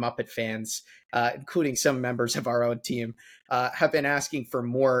loud Muppet fans, including some members of our own team, have been asking for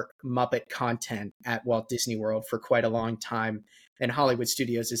more Muppet content at Walt Disney World for quite a long time. And Hollywood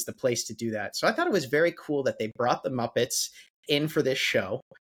Studios is the place to do that. So I thought it was very cool that they brought the Muppets in for this show.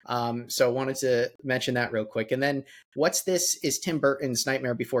 So I wanted to mention that real quick. And then What's This is Tim Burton's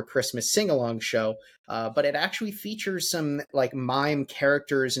Nightmare Before Christmas sing-along show, but it actually features some like mime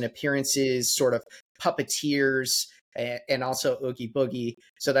characters and appearances, sort of puppeteers, and also Oogie Boogie.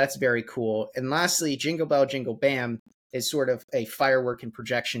 So that's very cool. And lastly, Jingle Bell Jingle Bam is sort of a firework and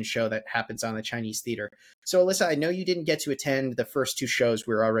projection show that happens on the Chinese theater. So Alyssa, I know you didn't get to attend the first two shows.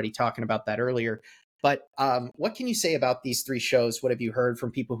 We were already talking about that earlier. But what can you say about these three shows? What have you heard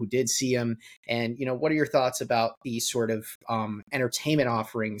from people who did see them? And, what are your thoughts about these sort of entertainment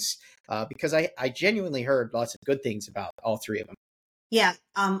offerings? Because I genuinely heard lots of good things about all three of them. Yeah,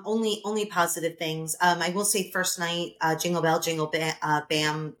 only positive things. I will say first night, Jingle Bell, Jingle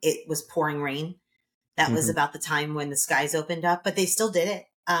Bam, it was pouring rain. That was about the time when the skies opened up, but they still did it.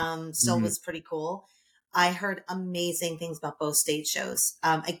 Still was pretty cool. I heard amazing things about both stage shows.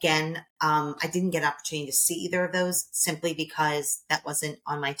 Again, I didn't get an opportunity to see either of those simply because that wasn't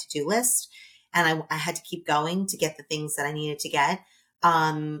on my to-do list. And I had to keep going to get the things that I needed to get.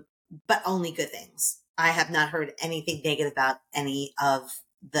 But only good things. I have not heard anything negative about any of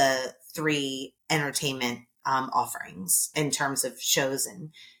the three entertainment offerings in terms of shows and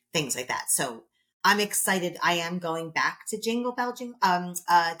things like that. So I'm excited. I am going back to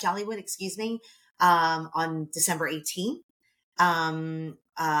Jollywood, excuse me, on December 18th.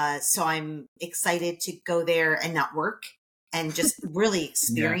 So I'm excited to go there and not work and just really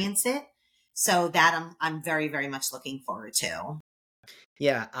experience it. So that I'm very, very much looking forward to.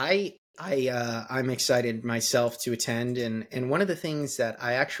 Yeah, I'm excited myself to attend, and one of the things that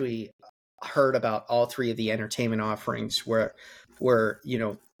I actually heard about all three of the entertainment offerings were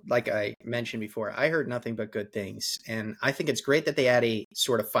like I mentioned before, I heard nothing but good things, and I think it's great that they add a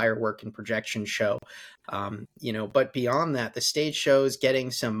sort of firework and projection show. But beyond that, the stage shows getting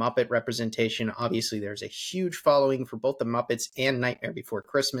some Muppet representation. Obviously, there's a huge following for both the Muppets and Nightmare Before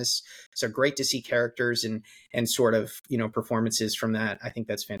Christmas. So great to see characters and sort of performances from that. I think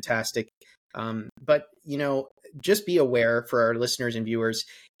that's fantastic. But just be aware for our listeners and viewers,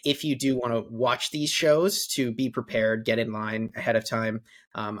 if you do want to watch these shows, to be prepared, get in line ahead of time.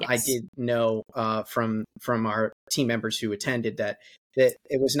 Yes. I did know from our team members who attended that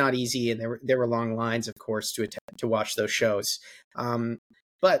it was not easy, and there were long lines, of course, to watch those shows.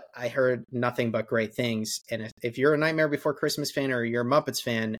 But I heard nothing but great things. And if you're a Nightmare Before Christmas fan or you're a Muppets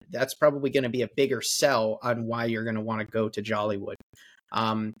fan, that's probably going to be a bigger sell on why you're going to want to go to Jollywood.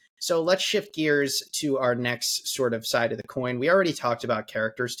 So let's shift gears to our next sort of side of the coin. We already talked about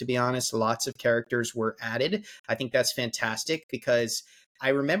characters, to be honest. Lots of characters were added. I think that's fantastic because I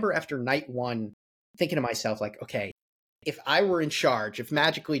remember after night one thinking to myself, like, okay, if I were in charge, if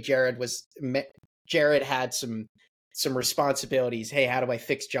magically Jared had some responsibilities, hey, how do I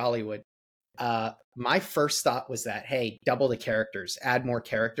fix Jollywood? My first thought was that, hey, double the characters, add more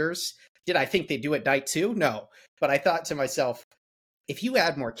characters. Did I think they'd do it night two? No. But I thought to myself, if you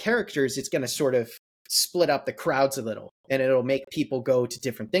add more characters, it's going to sort of split up the crowds a little, and it'll make people go to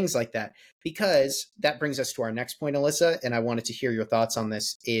different things like that. Because that brings us to our next point, Alyssa, and I wanted to hear your thoughts on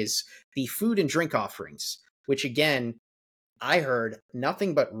this, is the food and drink offerings, which again, I heard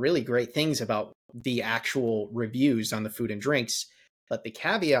nothing but really great things about the actual reviews on the food and drinks. But the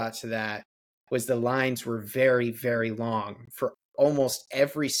caveat to that was the lines were very, very long for almost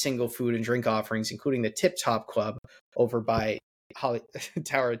every single food and drink offerings, including the Tip Top Club over by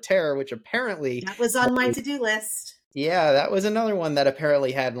Tower of Terror, which apparently that was on my to-do list. Yeah, that was another one that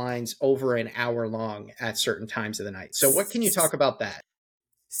apparently had lines over an hour long at certain times of the night. So what can you talk about that?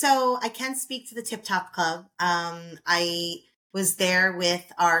 So I can speak to the Tip Top Club. I was there with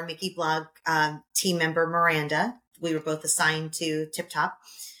our Mickey Blog team member, Miranda. We were both assigned to Tip Top.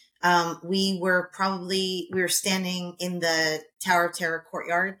 We were standing in the Tower of Terror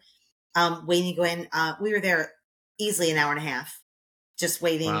courtyard, waiting to go in. We were there easily an hour and a half, just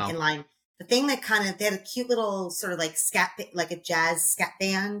waiting in line. The thing that they had a cute little sort of like like a jazz scat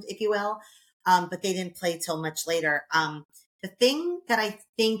band, if you will. But they didn't play till much later. The thing that I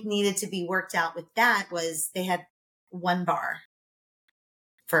think needed to be worked out with that was they had one bar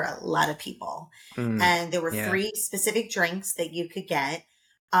for a lot of people. And there were 3 specific drinks that you could get.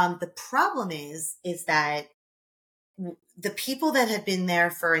 The problem is that the people that had been there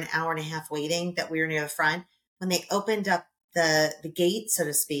for an hour and a half waiting, that we were near the front, when they opened up the gate, so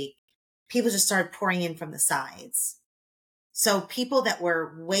to speak, people just started pouring in from the sides. So people that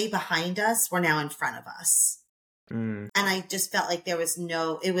were way behind us were now in front of us. Mm. And I just felt like it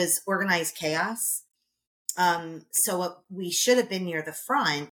was organized chaos. So we should have been near the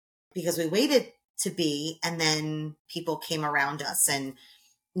front because we waited to be, and then people came around us, and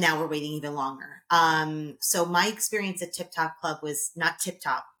now we're waiting even longer. So my experience at Tip Top Club was not tip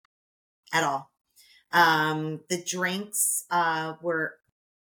top at all. The drinks, were,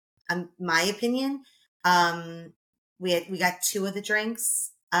 my opinion, we got two of the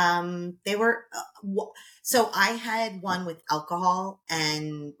drinks. They were, so I had one with alcohol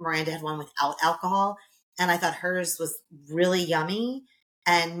and Miranda had one without alcohol. And I thought hers was really yummy.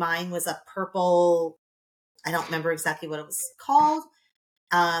 And mine was a purple, I don't remember exactly what it was called.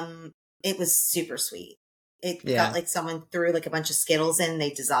 It was super sweet. It felt Yeah. like someone threw like a bunch of Skittles in, they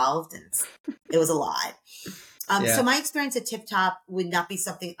dissolved, and it was a lot. Yeah. So my experience at Tip Top would not be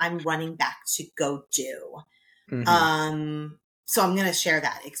something I'm running back to go do. Mhm. So I'm going to share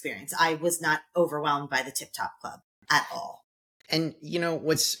that experience. I was not overwhelmed by the Tip Top Club at all. And you know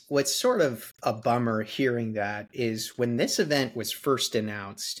what's sort of a bummer hearing that is when this event was first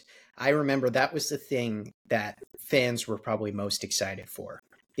announced, I remember that was the thing that fans were probably most excited for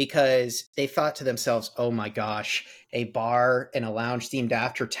because they thought to themselves, "Oh my gosh, a bar and a lounge themed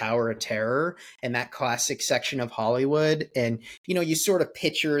after Tower of Terror and that classic section of Hollywood." And you know, you sort of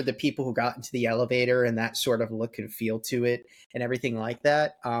picture the people who got into the elevator and that sort of look and feel to it and everything like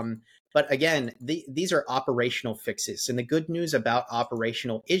that. But again, these are operational fixes. And the good news about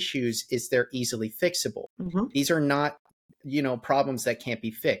operational issues is they're easily fixable. Mm-hmm. These are not, you know, problems that can't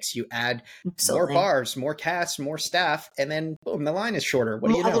be fixed. You add more Absolutely. bars, more cast, more staff, and then boom, the line is shorter.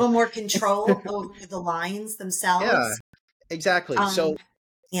 What do you A know? little more control over the lines Yeah, themselves. exactly.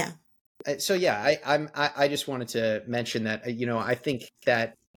 Yeah. So yeah, I just wanted to mention that, you know, I think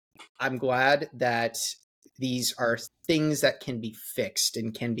that I'm glad that these are things that can be fixed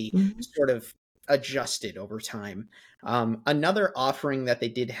and can be Mm-hmm. sort of adjusted over time. Another offering that they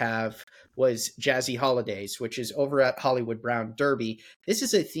did have was Jazzy Holidays, which is over at Hollywood Brown Derby. This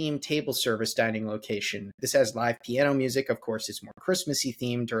is a themed table service dining location. This has live piano music. Of course, it's more Christmassy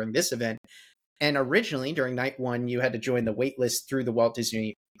themed during this event. And originally, during night one, you had to join the wait list through the Walt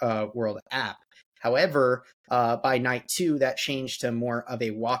Disney World app. However, by night two, that changed to more of a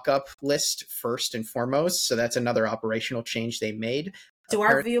walk-up list first and foremost. So that's another operational change they made. Do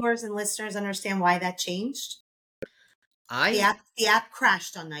our viewers and listeners understand why that changed? The app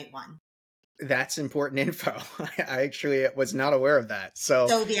crashed on night one. That's important info. I actually was not aware of that. So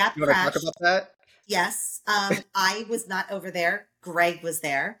the app you want to talk crashed. about that? Yes. I was not over there. Greg was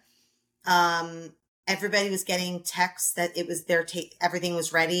there. Everybody was getting texts that it was everything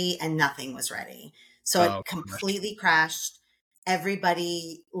was ready and nothing was ready. So it completely crashed.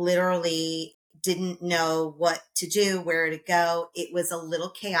 Everybody literally didn't know what to do, where to go. It was a little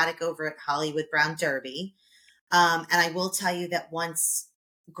chaotic over at Hollywood Brown Derby. And I will tell you that once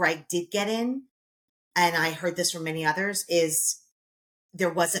Greg did get in, and I heard this from many others, is there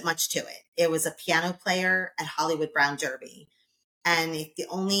wasn't much to it. It was a piano player at Hollywood Brown Derby. And if the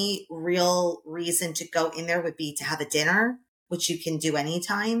only real reason to go in there would be to have a dinner, which you can do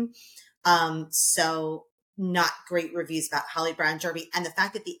anytime. So not great reviews about Holly Brown Derby. And the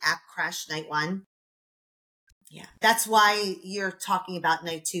fact that the app crashed night one. Yeah. That's why you're talking about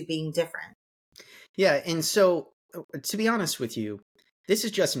night two being different. Yeah. And so to be honest with you, this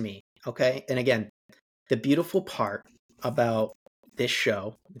is just me. Okay. And again, the beautiful part about this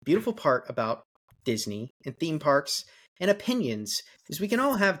show, the beautiful part about Disney and theme parks and opinions is we can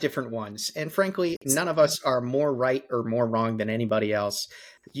all have different ones. And frankly, none of us are more right or more wrong than anybody else.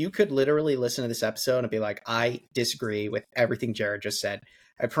 You could literally listen to this episode and be like, I disagree with everything Jared just said.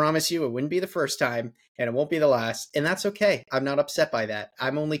 I promise you it wouldn't be the first time and it won't be the last. And that's okay. I'm not upset by that.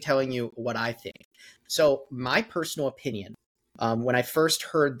 I'm only telling you what I think. So my personal opinion, when I first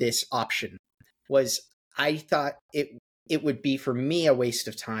heard this option, was I thought it would be for me a waste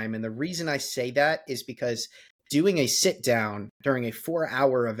of time. And the reason I say that is because doing a sit down during a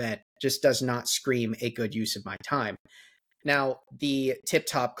 4-hour event just does not scream a good use of my time. Now, the Tip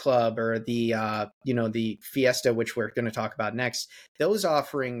Top Club or the the Fiesta, which we're going to talk about next, those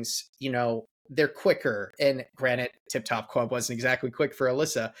offerings, they're quicker. And granted, Tip Top Club wasn't exactly quick for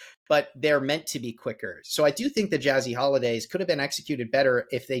Alyssa, but they're meant to be quicker. So I do think the Jazzy Holidays could have been executed better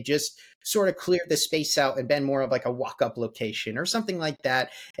if they just sort of cleared the space out and been more of like a walk-up location or something like that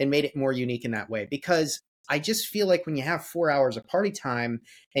and made it more unique in that way. Because I just feel like when you have 4 hours of party time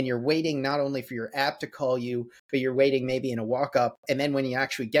and you're waiting not only for your app to call you, but you're waiting maybe in a walk up. And then when you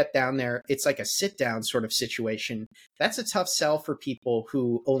actually get down there, it's like a sit down sort of situation. That's a tough sell for people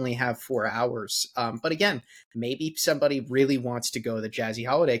who only have 4 hours. But again, maybe somebody really wants to go to the Jazzy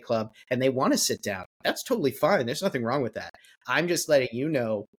Holiday Club and they want to sit down. That's totally fine. There's nothing wrong with that. I'm just letting you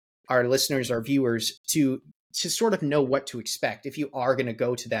know, our listeners, our viewers, to sort of know what to expect. If you are going to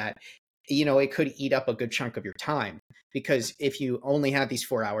go to that, it could eat up a good chunk of your time, because if you only have these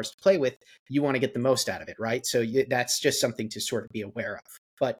 4 hours to play with, you want to get the most out of it, right? So that's just something to sort of be aware of.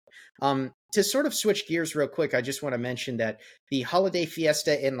 But to sort of switch gears real quick, I just want to mention that the Holiday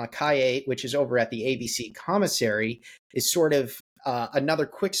Fiesta in La Calle, which is over at the ABC Commissary, is sort of another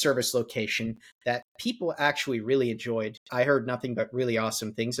quick service location that people actually really enjoyed. I heard nothing but really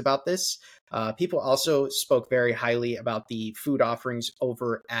awesome things about this. People also spoke very highly about the food offerings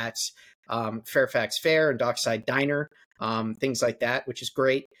over at Fairfax Fair and Dockside Diner, things like that, which is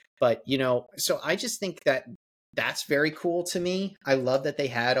great. But, so I just think that that's very cool to me. I love that they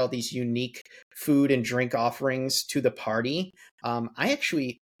had all these unique food and drink offerings to the party. I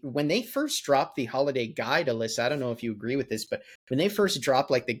actually, when they first dropped the holiday guide, Alyssa, I don't know if you agree with this, but when they first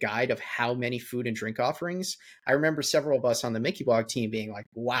dropped like the guide of how many food and drink offerings, I remember several of us on the Mickey Blog team being like,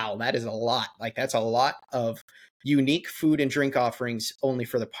 wow, that is a lot. Like, that's a lot of unique food and drink offerings only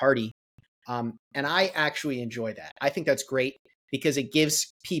for the party. And I actually enjoy that. I think that's great because it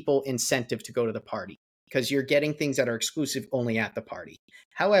gives people incentive to go to the party, because you're getting things that are exclusive only at the party.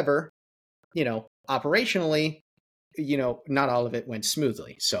 However, operationally, not all of it went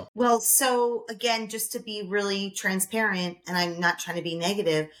smoothly. So again, just to be really transparent, and I'm not trying to be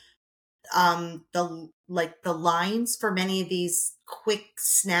negative, the lines for many of these quick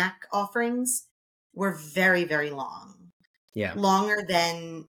snack offerings were very, very long. Yeah. Longer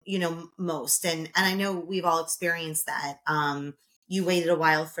than, most. And I know we've all experienced that. You waited a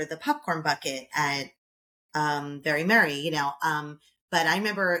while for the popcorn bucket at Very Merry, but I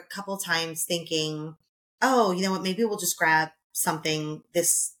remember a couple times thinking, oh, you know what, maybe we'll just grab something.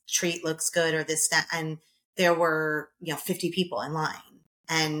 This treat looks good, or this, snack. And there were, 50 people in line.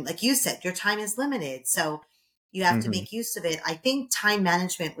 And like you said, your time is limited. So you have to make use of it. I think time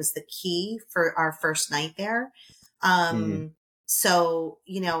management was the key for our first night there. So,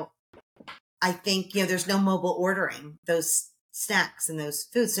 I think, there's no mobile ordering those snacks and those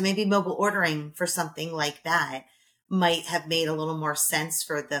foods. So maybe mobile ordering for something like that might have made a little more sense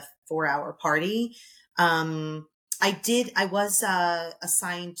for the 4-hour party. I was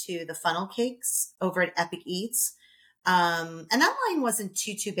assigned to the funnel cakes over at Epic Eats. And that line wasn't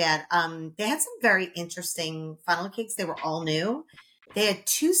too bad. They had some very interesting funnel cakes. They were all new. They had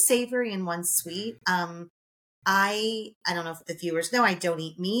 2 savory and 1 sweet. I don't know if the viewers know, I don't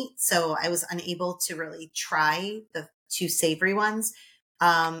eat meat, so I was unable to really try the 2 savory ones.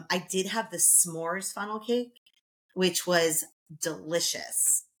 I did have the s'mores funnel cake, which was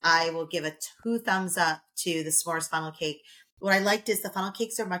delicious. I will give a 2 thumbs up to the s'mores funnel cake. What I liked is the funnel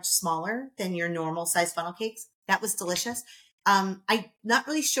cakes are much smaller than your normal size funnel cakes. That was delicious. I'm not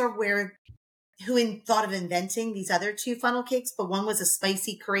really sure who thought of inventing these other 2 funnel cakes, but one was a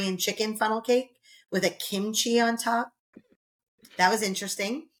spicy Korean chicken funnel cake with a kimchi on top. That was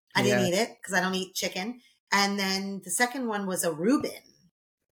interesting. I didn't eat it because I don't eat chicken. And then the second one was a Reuben.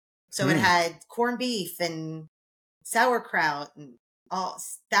 So it had corned beef and sauerkraut and all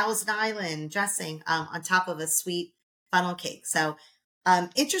Thousand Island dressing on top of a sweet funnel cake. So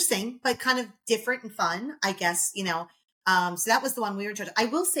interesting, but kind of different and fun, I guess, So that was the one we were enjoying. I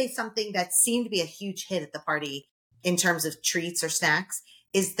will say something that seemed to be a huge hit at the party in terms of treats or snacks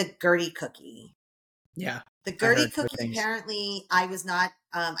is the Gertie cookie. Yeah. The Gertie cookie, apparently I was not,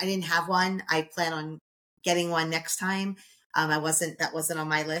 I didn't have one. I plan on getting one next time. That wasn't on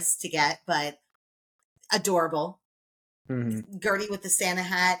my list to get, but adorable. Gertie with the Santa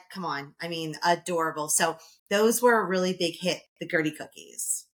hat. Come on. I mean, adorable. So those were a really big hit, the Gertie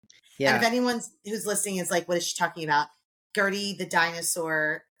cookies. Yeah. And if anyone who's listening is like, what is she talking about? Gertie, the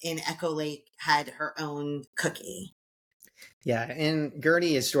dinosaur in Echo Lake, had her own cookie. Yeah, and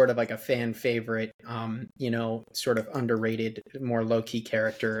Gertie is sort of like a fan favorite, sort of underrated, more low-key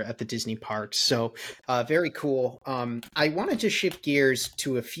character at the Disney parks. So very cool. I wanted to shift gears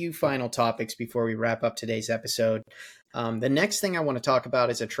to a few final topics before we wrap up today's episode. The next thing I want to talk about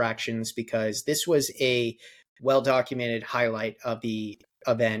is attractions, because this was a well-documented highlight of the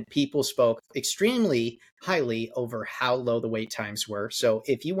event. People spoke extremely highly over how low the wait times were. So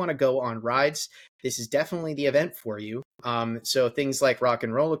if you want to go on rides, this is definitely the event for you. So things like Rock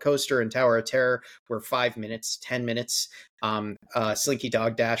and Roller Coaster and Tower of Terror were 5 minutes, 10 minutes. Slinky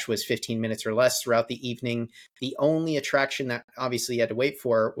Dog Dash was 15 minutes or less throughout the evening. The only attraction that obviously you had to wait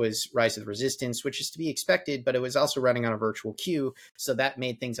for was Rise of the Resistance, which is to be expected, but it was also running on a virtual queue, so that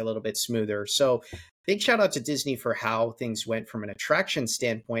made things a little bit smoother. So big shout out to Disney for how things went from an attraction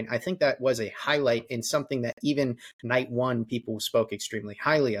standpoint. I think that was a highlight in something that even night one people spoke extremely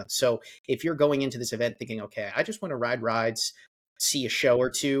highly of. So if you're going into this event thinking, okay, I just want to ride rides, see a show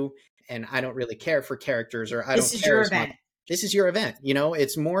or two, and I don't really care for characters, or I This don't is care your as much, event. this is your event.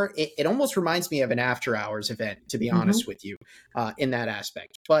 It's more, it almost reminds me of an after hours event, to be honest with you, in that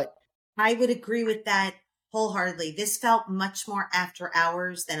aspect. But I would agree with that wholeheartedly. This felt much more after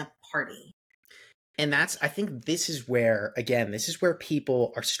hours than a party. And I think this is where, again, this is where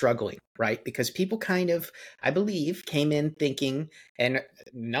people are struggling, right? Because people kind of, I believe, came in thinking, and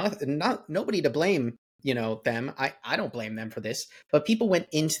nobody to blame, them. I don't blame them for this, but people went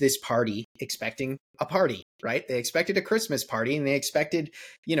into this party expecting a party, right? They expected a Christmas party, and they expected,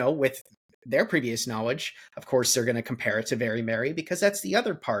 with their previous knowledge, of course, they're going to compare it to Very Merry because that's the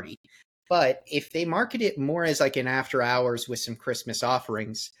other party. But if they market it more as like an after hours with some Christmas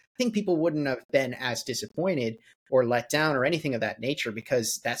offerings, I think people wouldn't have been as disappointed or let down or anything of that nature,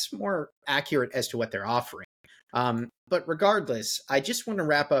 because that's more accurate as to what they're offering. But regardless, I just want to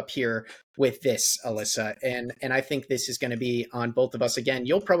wrap up here with this, Alyssa, and I think this is going to be on both of us. Again,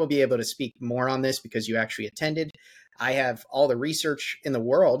 you'll probably be able to speak more on this because you actually attended. I have all the research in the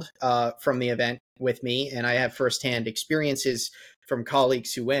world from the event with me, and I have firsthand experiences from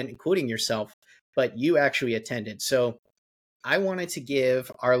colleagues who went, including yourself, but you actually attended. So I wanted to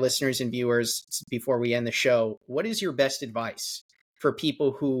give our listeners and viewers, before we end the show, what is your best advice for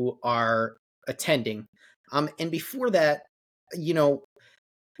people who are attending? And before that, you know,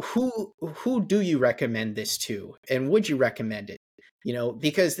 who do you recommend this to, and would you recommend it?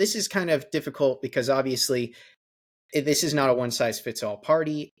 Because this is kind of difficult, because obviously this is not a one size fits all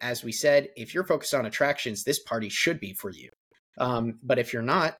party. As we said, if you're focused on attractions, this party should be for you. But if you're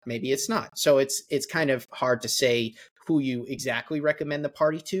not, maybe it's not. So it's kind of hard to say who you exactly recommend the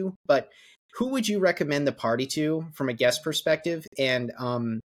party to. But who would you recommend the party to from a guest perspective? And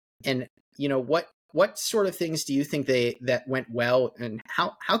what sort of things do you think that went well, and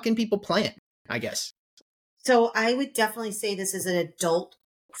how can people plan, I guess? So I would definitely say this is an adult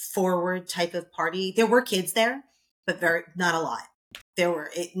forward type of party. There were kids there, but not a lot. There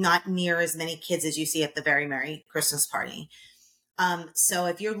were not near as many kids as you see at the Very Merry Christmas party. So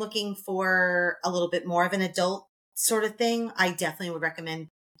if you're looking for a little bit more of an adult sort of thing, I definitely would recommend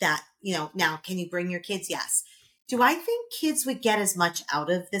that. Now, can you bring your kids? Yes. Do I think kids would get as much out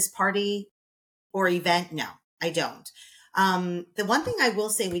of this party or event? No, I don't. The one thing I will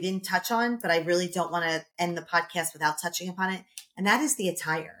say we didn't touch on, but I really don't want to end the podcast without touching upon it, and that is the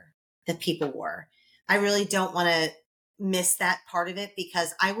attire that people wore. I really don't want to miss that part of it,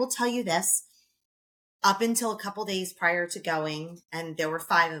 because I will tell you this, up until a couple days prior to going, and there were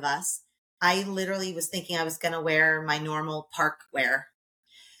 5 of us, I literally was thinking I was going to wear my normal park wear.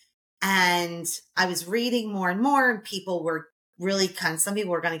 And I was reading more and more, and people were really some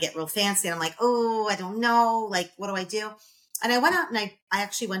people were going to get real fancy. And I'm like, oh, I don't know. Like, what do I do? And I went out and I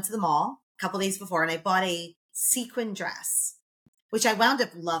actually went to the mall a couple days before, and I bought a sequin dress, which I wound up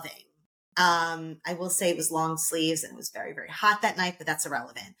loving. I will say it was long sleeves, and it was very, very hot that night, but that's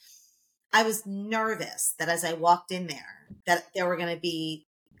irrelevant. I was nervous that as I walked in there, that I was going to be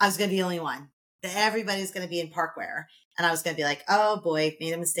the only one, that everybody was going to be in parkwear. And I was going to be like, oh boy,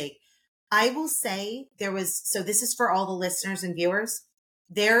 made a mistake. I will say so this is for all the listeners and viewers.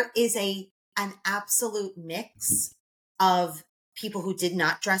 There is an absolute mix of people who did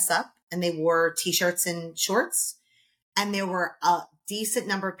not dress up and they wore t-shirts and shorts. And there were a decent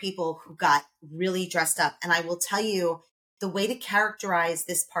number of people who got really dressed up. And I will tell you, the way to characterize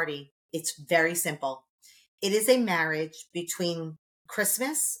this party, it's very simple. It is a marriage between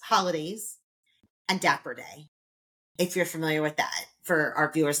Christmas holidays and Dapper Day, if you're familiar with that, for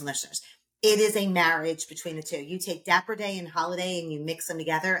our viewers and listeners. It is a marriage between the two. You take Dapper Day and Holiday and you mix them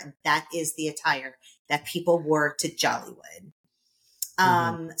together, and that is the attire that people wore to Jollywood.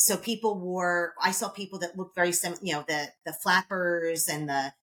 So I saw people that looked very similar, the flappers and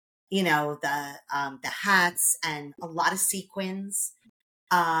the hats, and a lot of sequins,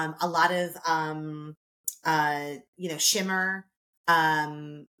 a lot of, shimmer,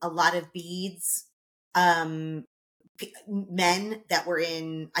 a lot of beads, men that were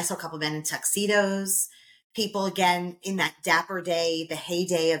I saw a couple of men in tuxedos, people again in that Dapper Day, the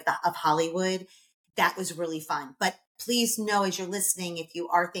heyday of Hollywood. That was really fun. But please know, as you're listening, if you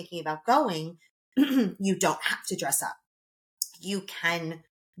are thinking about going, you don't have to dress up. You can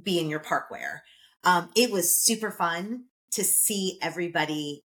be in your park wear. It was super fun to see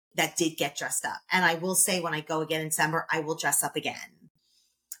everybody that did get dressed up. And I will say, when I go again in December, I will dress up again.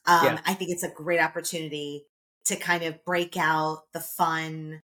 Yeah. I think it's a great opportunity to kind of break out the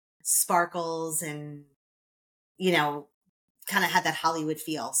fun sparkles and, you know, kind of have that Hollywood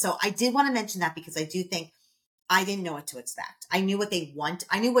feel. So I did want to mention that because I do think I didn't know what to expect. I knew what they want.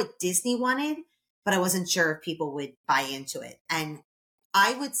 I knew what Disney wanted, but I wasn't sure if people would buy into it. And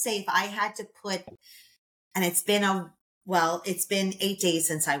I would say, if I had to put, and it's been 8 days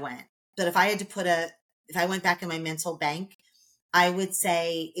since I went, but if I had to if I went back in my mental bank, I would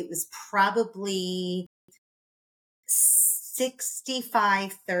say it was probably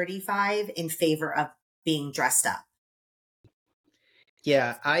 65-35 in favor of being dressed up.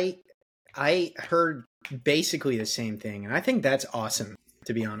 Yeah, I heard basically the same thing, and I think that's awesome,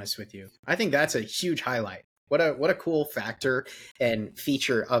 to be honest with you. I think that's a huge highlight. What a cool factor and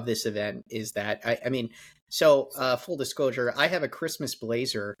feature of this event is that I mean, so full disclosure, I have a Christmas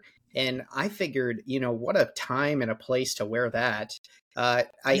blazer, and I figured, what a time and a place to wear that. You'll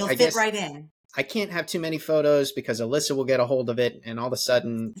I fit guess right in. I can't have too many photos because Alyssa will get a hold of it, and all of a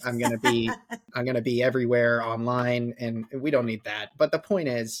sudden I'm gonna be everywhere online, and we don't need that. But the point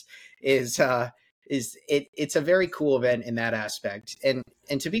is it's a very cool event in that aspect, and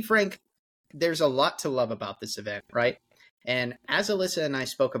to be frank, there's a lot to love about this event, right? And as Alyssa and I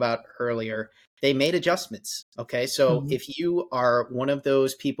spoke about earlier, they made adjustments. Okay, so Mhm. if you are one of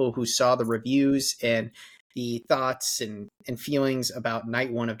those people who saw the reviews and the thoughts and feelings about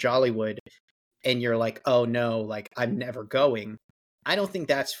night one of Jollywood, and you're like, oh no, like I'm never going. I don't think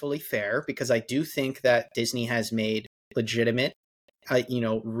that's fully fair because I do think that Disney has made legitimate,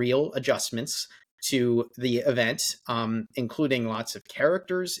 real adjustments to the event, including lots of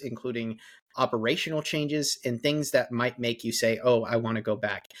characters, including operational changes and things that might make you say, oh, I want to go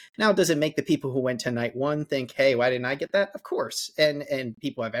back. Now, does it make the people who went to night one think, hey, why didn't I get that? Of course. And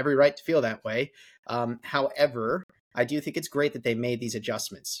people have every right to feel that way. However, I do think it's great that they made these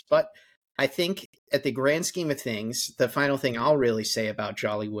adjustments. But I think at the grand scheme of things, the final thing I'll really say about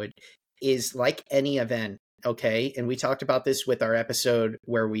Jollywood is, like any event, okay, and we talked about this with our episode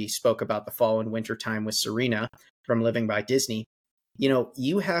where we spoke about the fall and winter time with Serena from Living by Disney.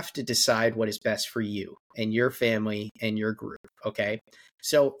 You have to decide what is best for you and your family and your group, okay?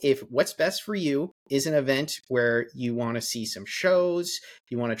 So if what's best for you is an event where you want to see some shows,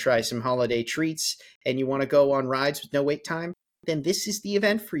 you want to try some holiday treats, and you want to go on rides with no wait time, then this is the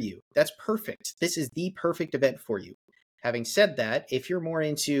event for you. That's perfect. This is the perfect event for you. Having said that, if you're more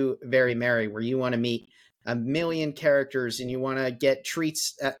into Very Merry, where you want to meet a million characters and you want to get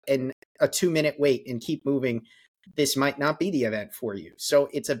treats in a 2-minute wait and keep moving, this might not be the event for you. So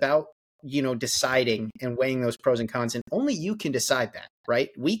it's about, deciding and weighing those pros and cons, and only you can decide that, right?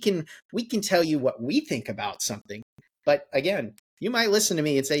 We can tell you what we think about something, but again, you might listen to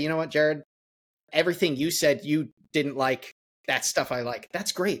me and say, you know what, Jared, everything you said you didn't like, that stuff I like.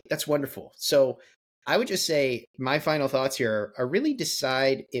 That's great. That's wonderful. So I would just say my final thoughts here are really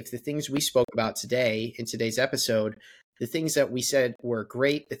decide if the things we spoke about today in today's episode, the things that we said were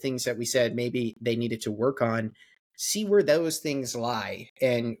great, the things that we said maybe they needed to work on, see where those things lie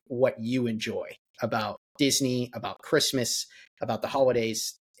and what you enjoy about Disney, about Christmas, about the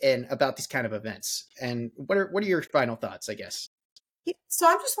holidays, and about these kind of events. And what are your final thoughts, I guess? So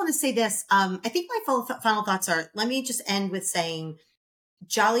I just want to say this. I think my final thoughts are, let me just end with saying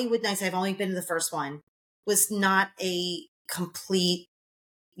Jollywood Nights, I've only been to the first one, was not a complete,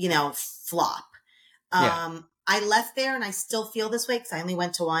 flop. Yeah. I left there and I still feel this way because I only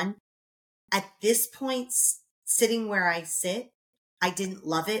went to one. At this point, sitting where I sit, I didn't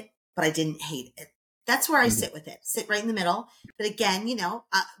love it, but I didn't hate it. That's where I Mhm. sit with it. Sit right in the middle. But again,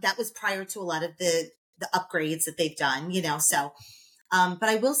 that was prior to a lot of the upgrades that they've done, so but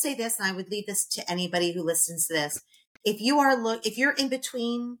I will say this, and I would leave this to anybody who listens to this. If you're in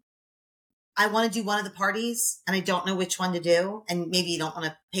between, I want to do one of the parties and I don't know which one to do, and maybe you don't want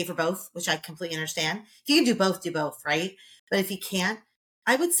to pay for both, which I completely understand. If you can do both, right? But if you can't,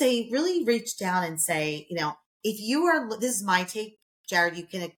 I would say really reach down and say, if you are, this is my take, Jared, you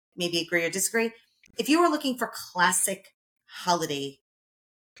can maybe agree or disagree. If you are looking for classic holiday,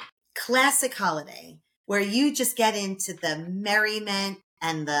 where you just get into the merriment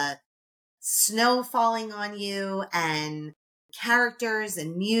and the snow falling on you and characters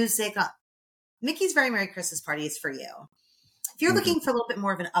and music, Mickey's Very Merry Christmas Party is for you. If you're Mhm. looking for a little bit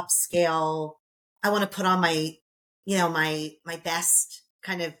more of an upscale, I want to put on my, my best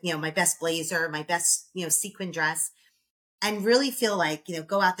kind of, my best blazer, my best, sequin dress. and really feel like,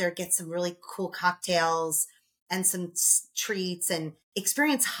 go out there, get some really cool cocktails and some treats and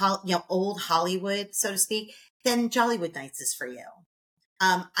experience, old Hollywood, so to speak, then Jollywood Nights is for you.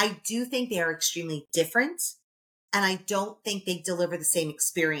 I do think they are extremely different, and I don't think they deliver the same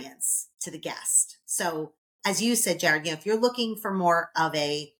experience to the guest. So as you said, Jared, if you're looking for more of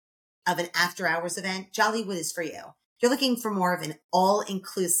an after hours event, Jollywood is for you. If you're looking for more of an all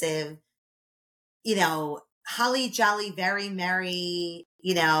inclusive, holly jolly, very merry,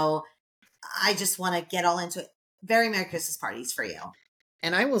 I just want to get all into it. Very Merry Christmas parties for you.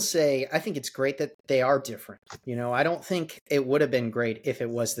 And I will say, I think it's great that they are different. I don't think it would have been great if it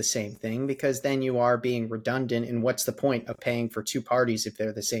was the same thing, because then you are being redundant. And what's the point of paying for two parties if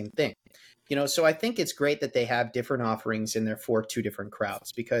they're the same thing? So I think it's great that they have different offerings in there for two different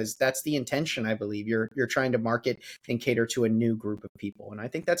crowds, because that's the intention. I believe you're trying to market and cater to a new group of people. And I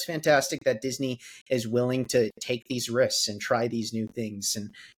think that's fantastic that Disney is willing to take these risks and try these new things.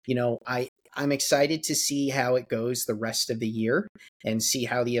 And, I'm excited to see how it goes the rest of the year and see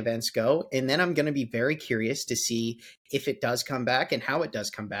how the events go. And then I'm going to be very curious to see if it does come back and how it does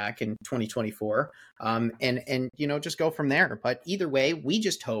come back in 2024. And just go from there. But either way, we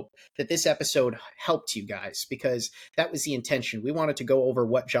just hope that this episode helped you guys, because that was the intention. We wanted to go over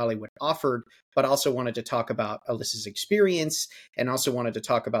what Jollywood offered, but also wanted to talk about Alyssa's experience, and also wanted to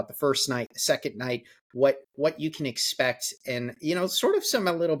talk about the first night, the second night, what you can expect, and sort of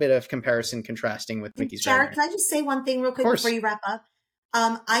a little bit of comparison, contrasting with Mickey's. Jared, can I just say one thing real quick before you wrap up?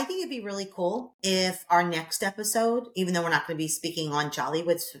 I think it'd be really cool if our next episode, even though we're not going to be speaking on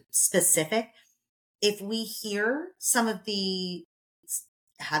Jollywood specific, if we hear some of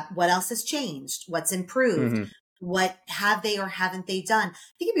what else has changed, what's improved, what have they or haven't they done.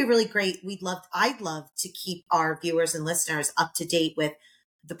 I think it'd be really great. I'd love to keep our viewers and listeners up to date with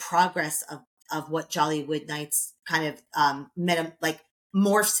the progress of what Jollywood Nights kind of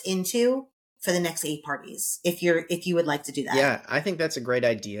morphs into for the next 8 parties, if you would like to do that. Yeah, I think that's a great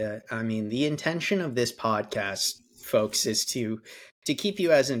idea. I mean, the intention of this podcast, folks, is to keep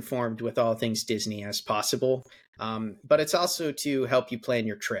you as informed with all things Disney as possible. But it's also to help you plan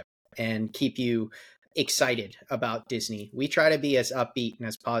your trip and keep you excited about Disney. We try to be as upbeat and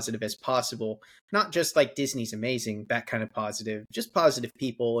as positive as possible, not just like Disney's amazing, that kind of positive, just positive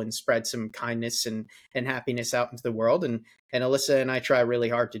people, and spread some kindness and happiness out into the world. And Alyssa and I try really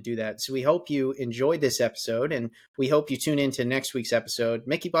hard to do that. So we hope you enjoyed this episode, and we hope you tune into next week's episode.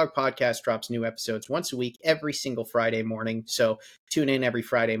 Mickey Blog Podcast drops new episodes once a week, every single Friday morning. So tune in every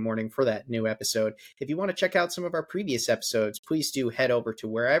Friday morning for that new episode. If you want to check out some of our previous episodes, please do head over to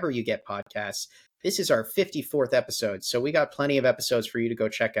wherever you get podcasts. This is our 54th episode, so we got plenty of episodes for you to go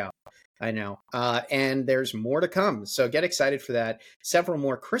check out. I know. And there's more to come, so get excited for that. Several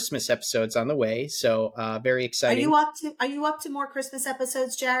more Christmas episodes on the way, so very exciting. Are you up to more Christmas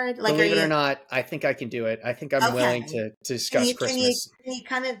episodes, Jared? Believe it or not, I think I can do it. I think I'm willing to discuss Christmas. Can you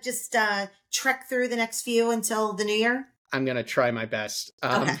kind of just trek through the next few until the new year? I'm going to try my best.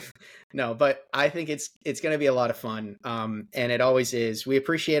 Okay. No, but I think it's going to be a lot of fun, and it always is. We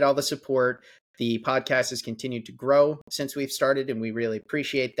appreciate all the support. The podcast has continued to grow since we've started, and we really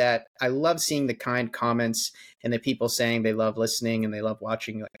appreciate that. I love seeing the kind comments and the people saying they love listening and they love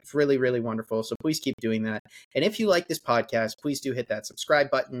watching. It's really, really wonderful. So please keep doing that. And if you like this podcast, please do hit that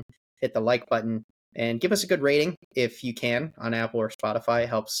subscribe button, hit the like button, and give us a good rating if you can on Apple or Spotify. It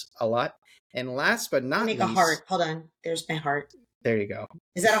helps a lot. And last but not least, make a heart. Hold on. There's my heart. There you go.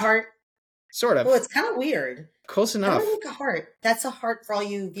 Is that a heart? Sort of. Oh, it's kind of weird. Close enough. Make a heart. That's a heart for all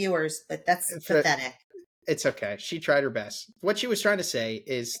you viewers, but that's pathetic. It's okay. She tried her best. What she was trying to say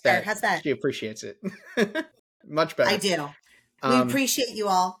is that, she appreciates it. Much better. I do. We appreciate you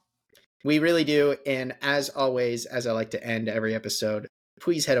all. We really do. And as always, as I like to end every episode,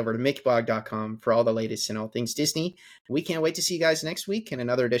 please head over to mickeyblog.com for all the latest in all things Disney. We can't wait to see you guys next week in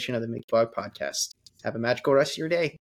another edition of the Mickey Blog Podcast. Have a magical rest of your day.